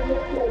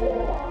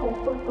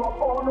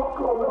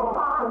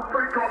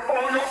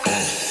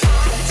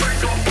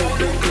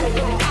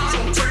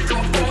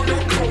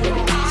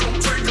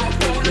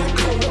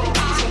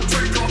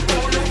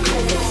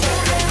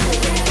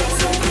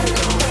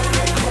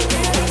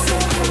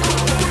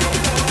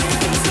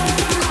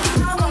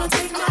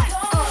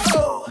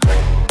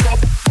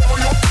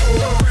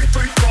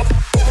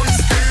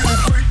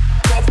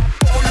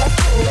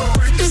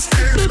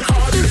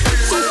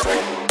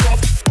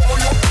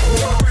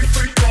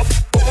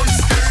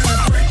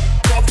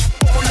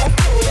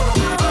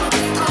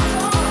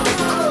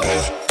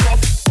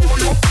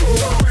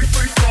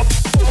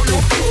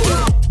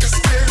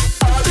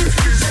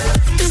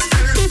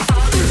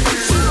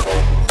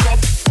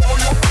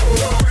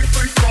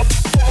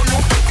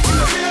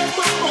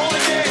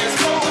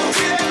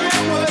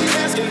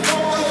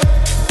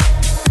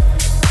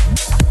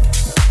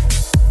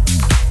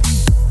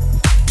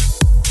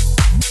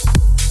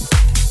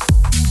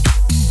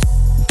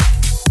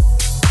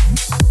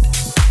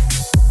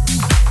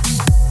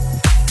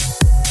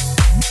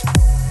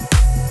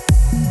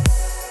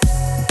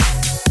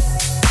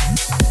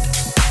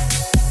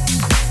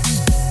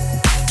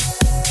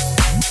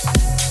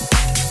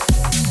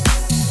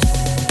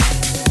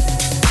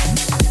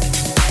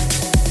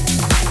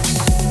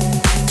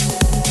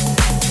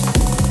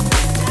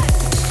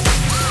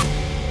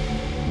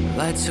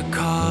 Lights are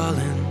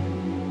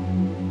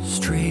calling,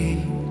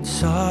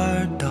 streets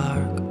are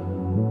dark.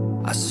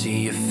 I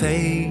see your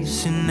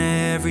face in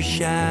every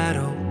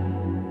shadow,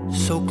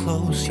 so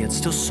close yet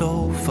still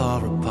so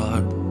far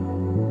apart.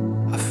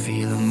 I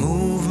feel a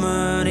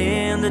movement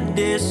in the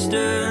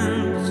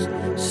distance,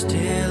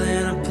 still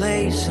in a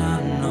place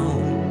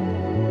unknown.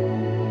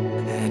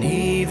 And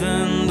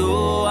even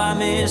though I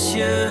miss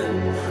you,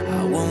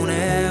 I won't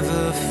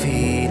ever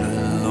feel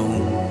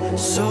alone.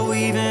 So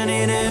even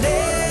in an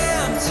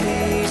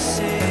empty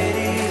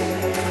city,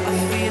 I'm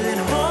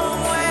feeling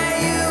home when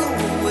you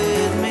were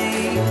with me.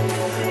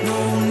 No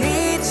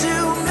need to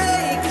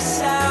make a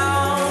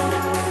sound.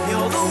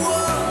 You're the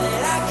one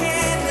that I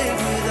can't live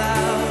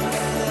without.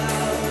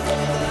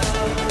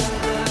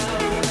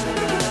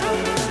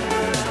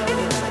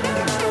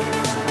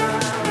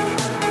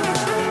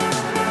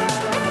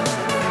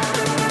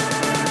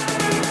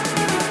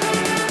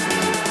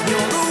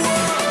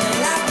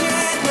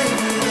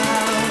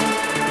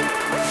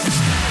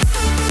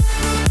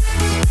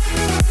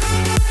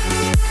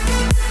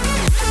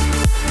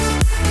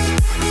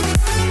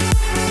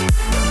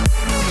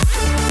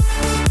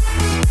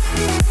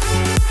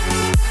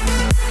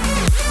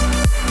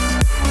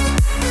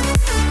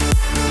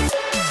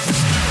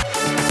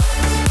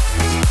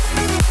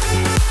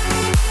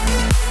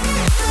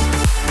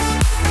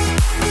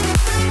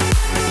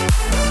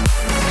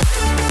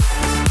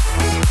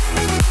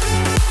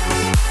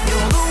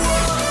 You're the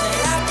one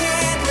that I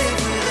can't live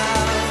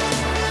without.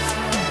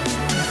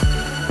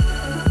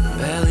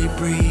 Barely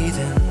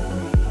breathing,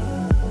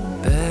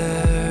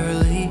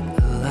 barely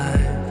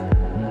alive.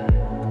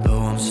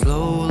 Though I'm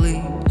slowly,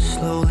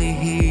 slowly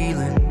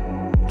healing.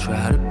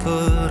 Try to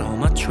put all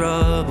my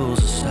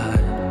troubles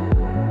aside.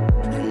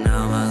 And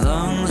now my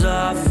lungs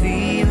are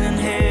feeling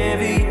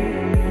heavy.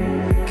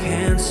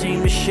 Can't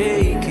seem to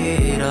shake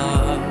it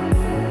off.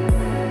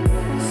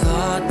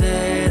 Thought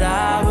that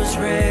I was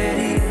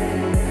ready,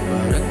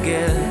 but I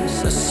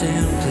guess I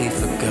simply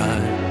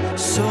forgot.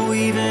 So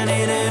even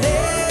in an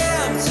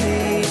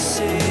empty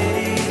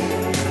city,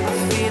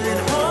 I'm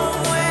feeling home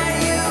when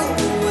you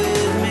were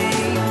with me.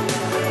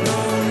 No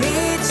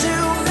need to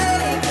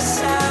make a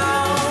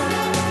sound.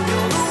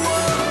 You're the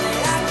one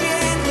that I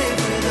can't live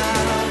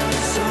without.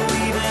 So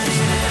even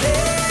in an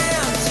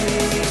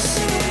empty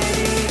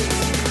city,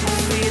 I'm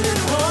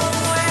feeling home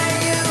when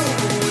you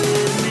were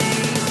with me.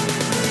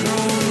 No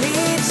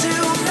need to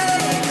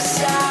make a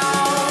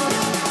sound.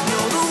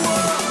 You're the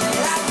one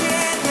that I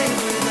can't live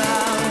without.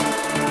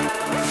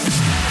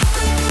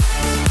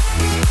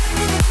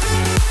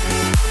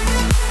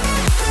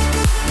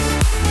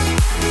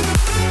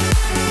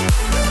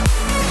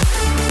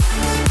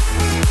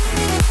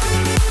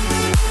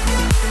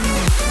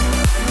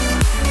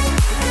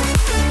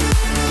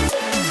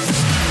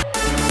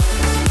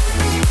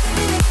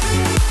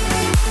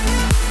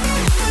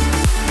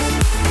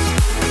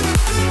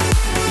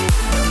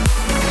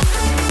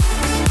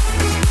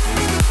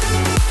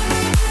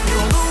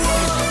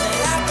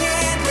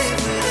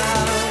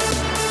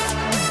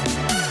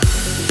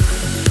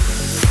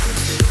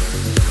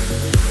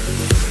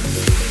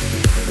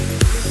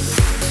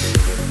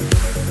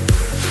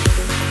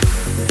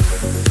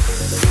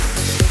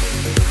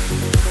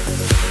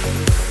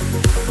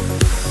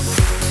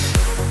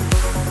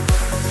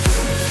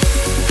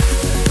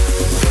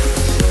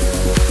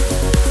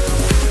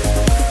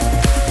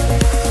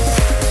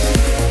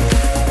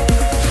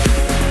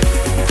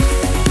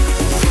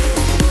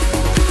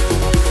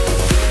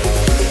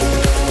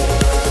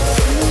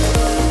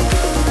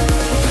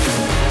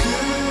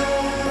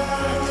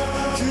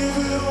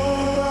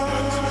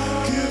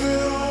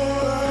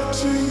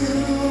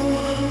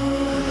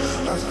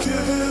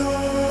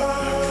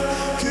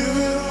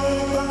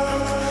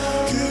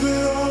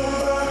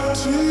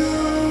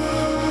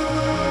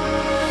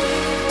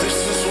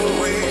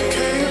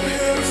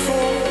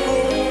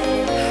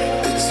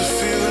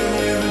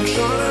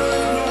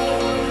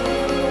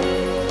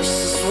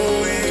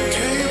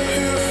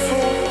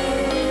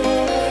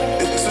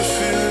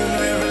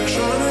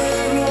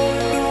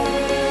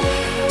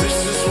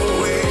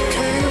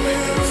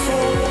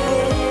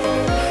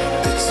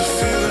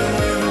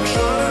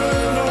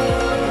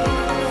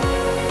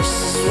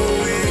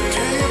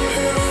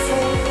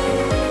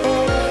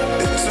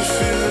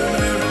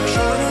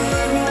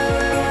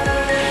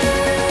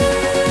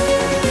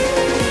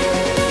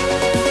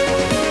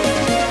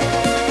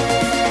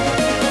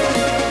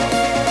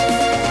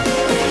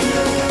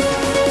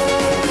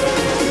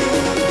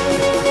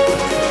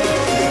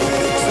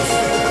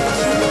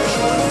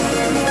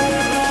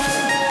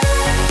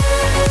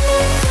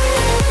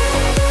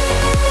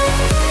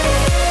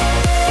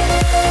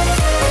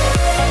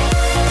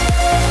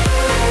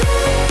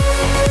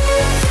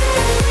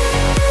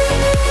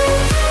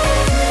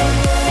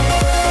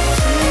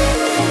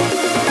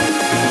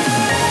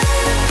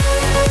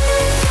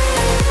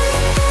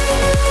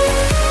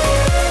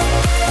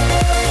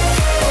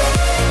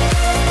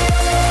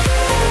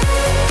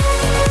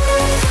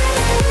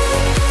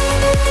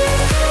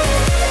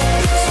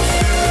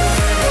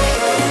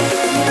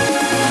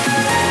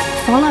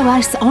 follow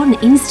us on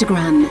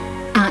Instagram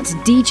at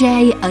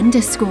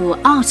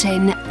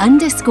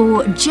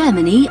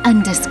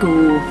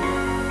DJ_Artin_Germany_.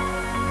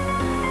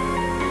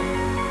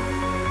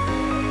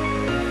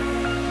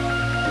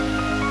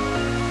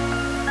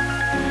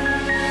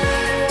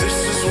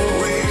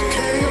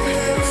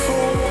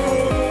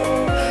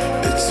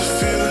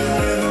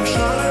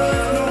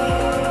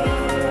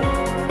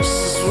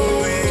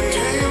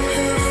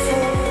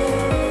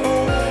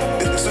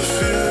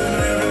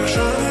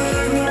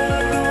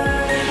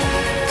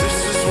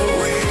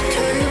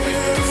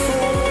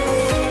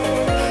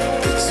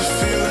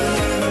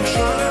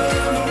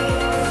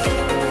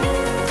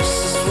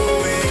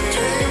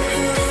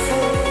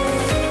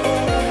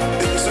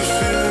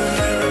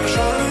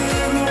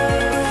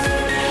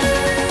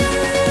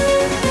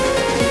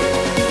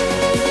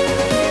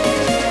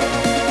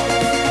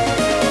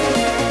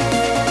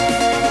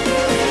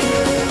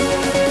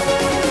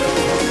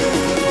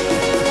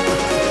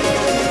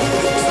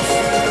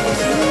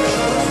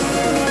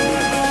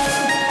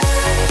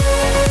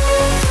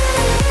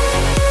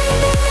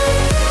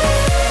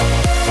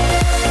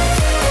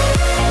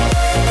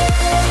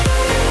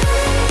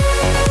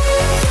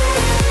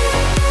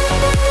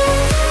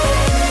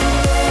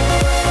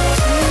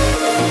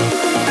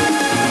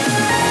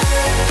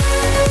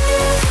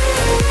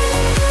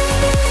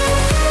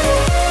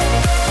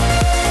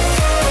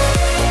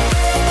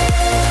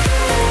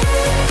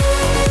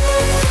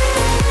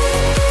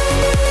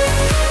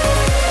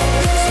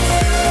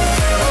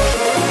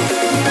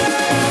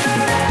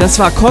 Das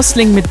war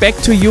Kostling mit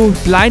Back to You,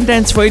 Blind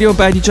Dance Radio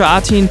bei DJ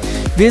Artin.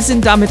 Wir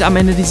sind damit am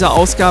Ende dieser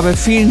Ausgabe.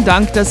 Vielen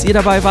Dank, dass ihr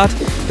dabei wart.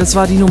 Das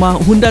war die Nummer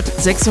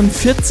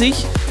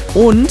 146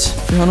 und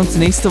wir hören uns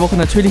nächste Woche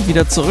natürlich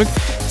wieder zurück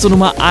zur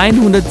Nummer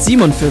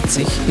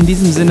 147. In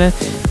diesem Sinne,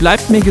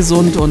 bleibt mir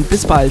gesund und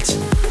bis bald.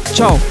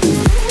 Ciao.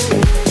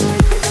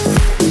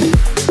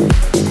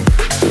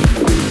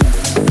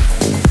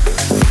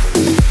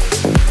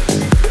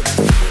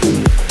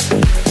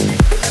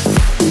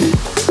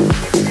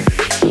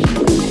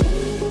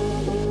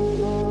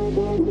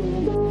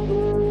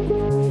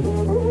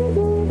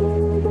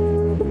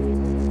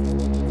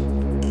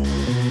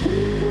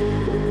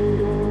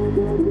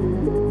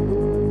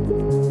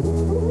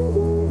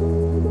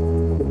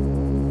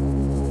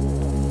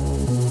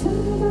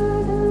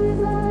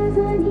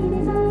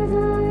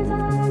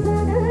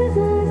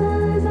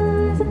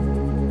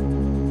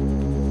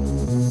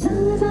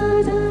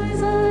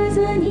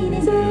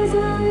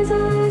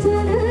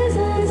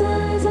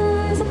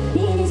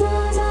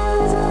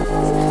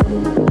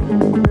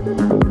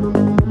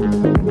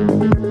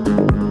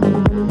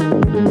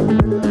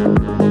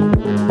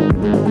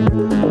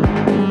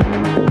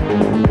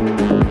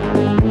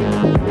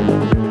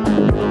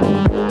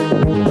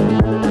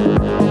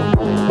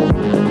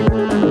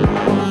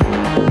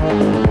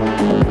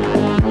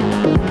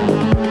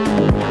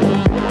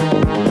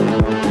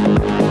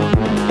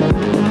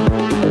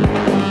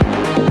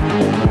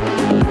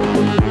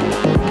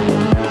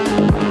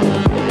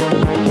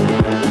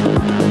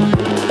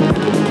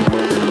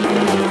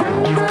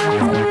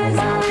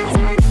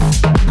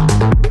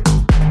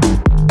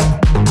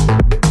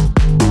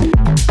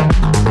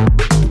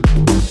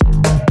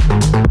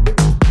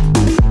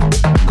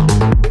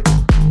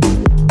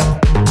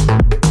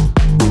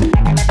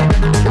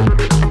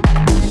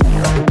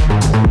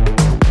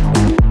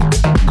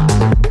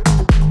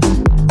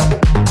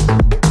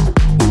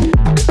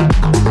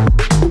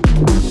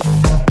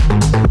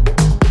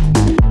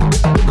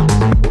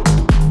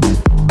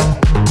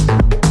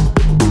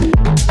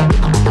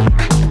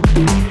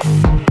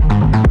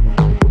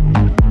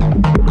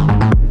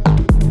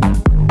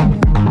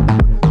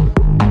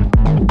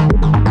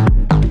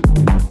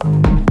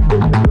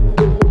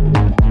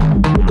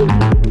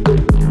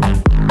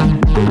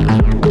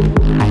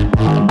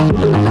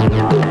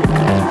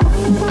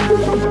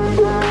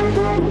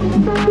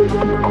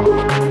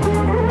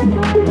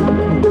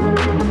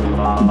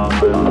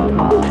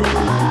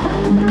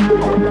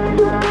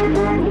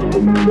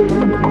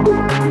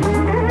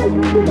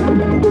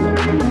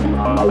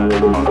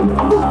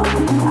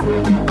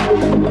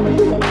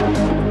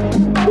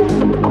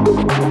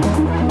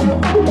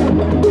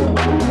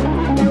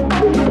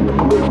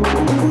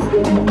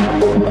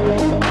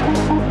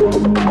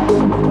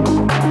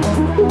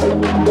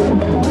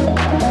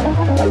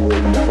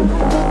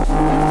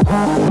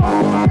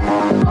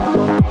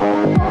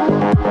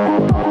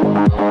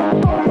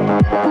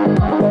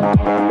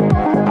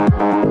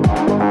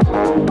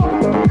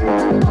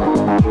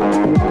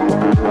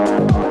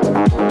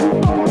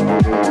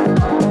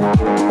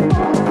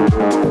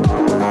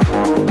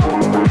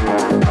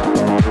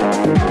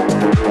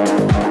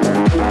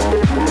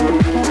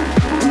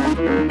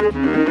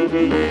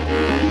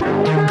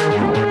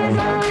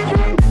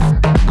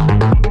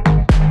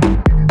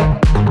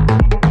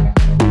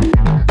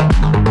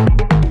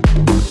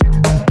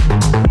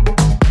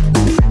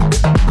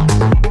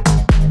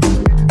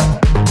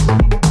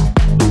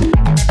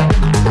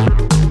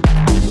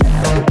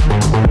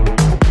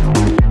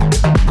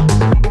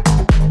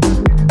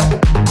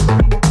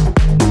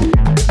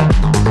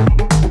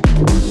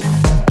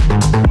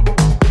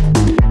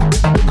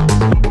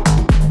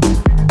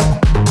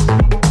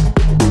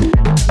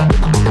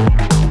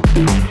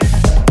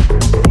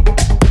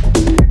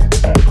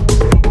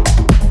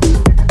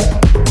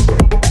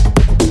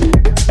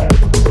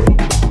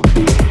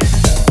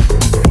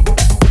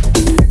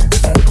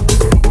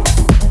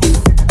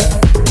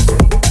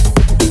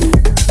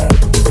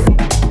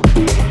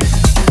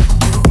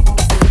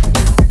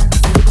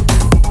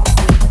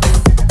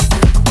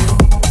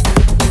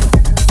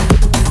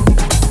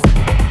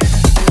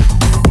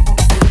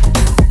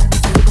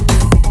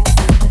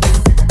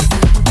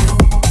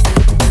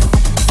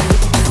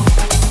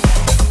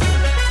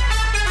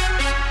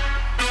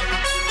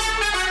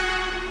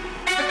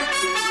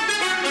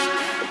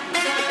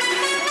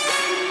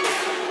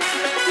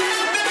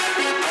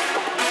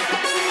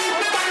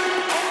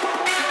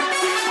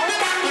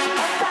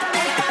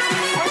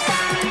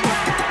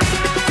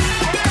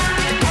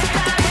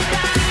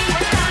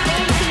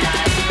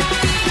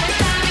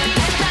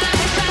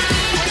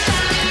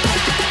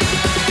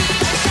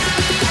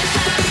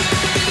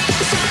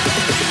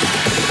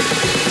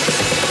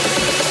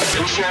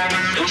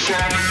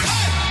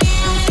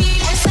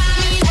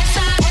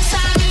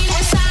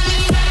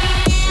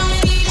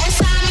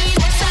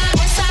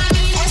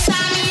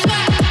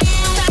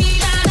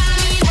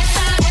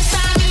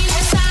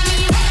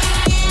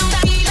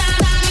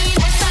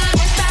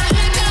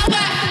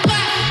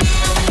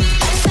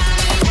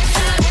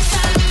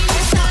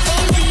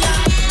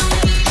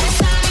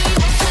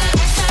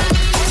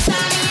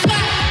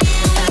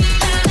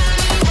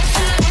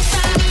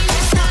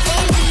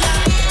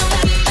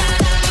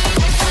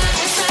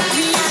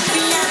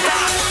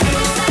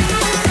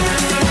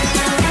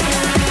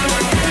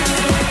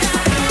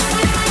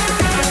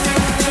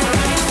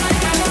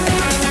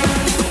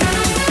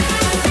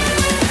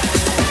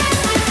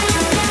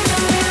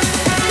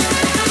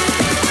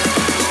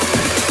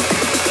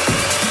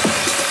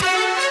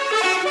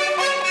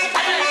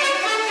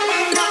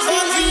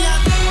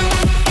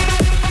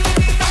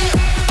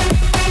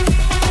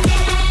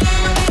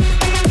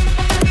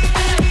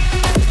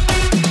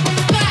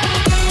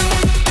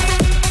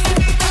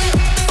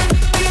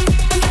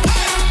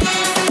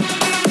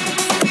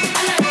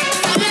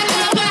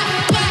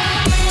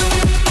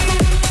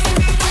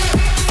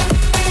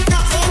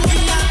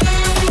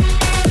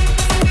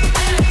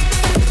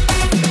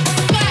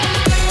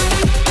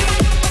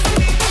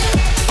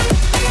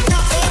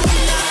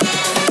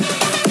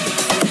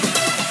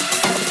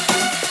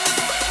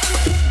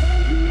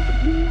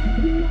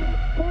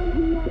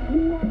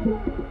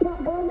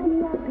 Bye.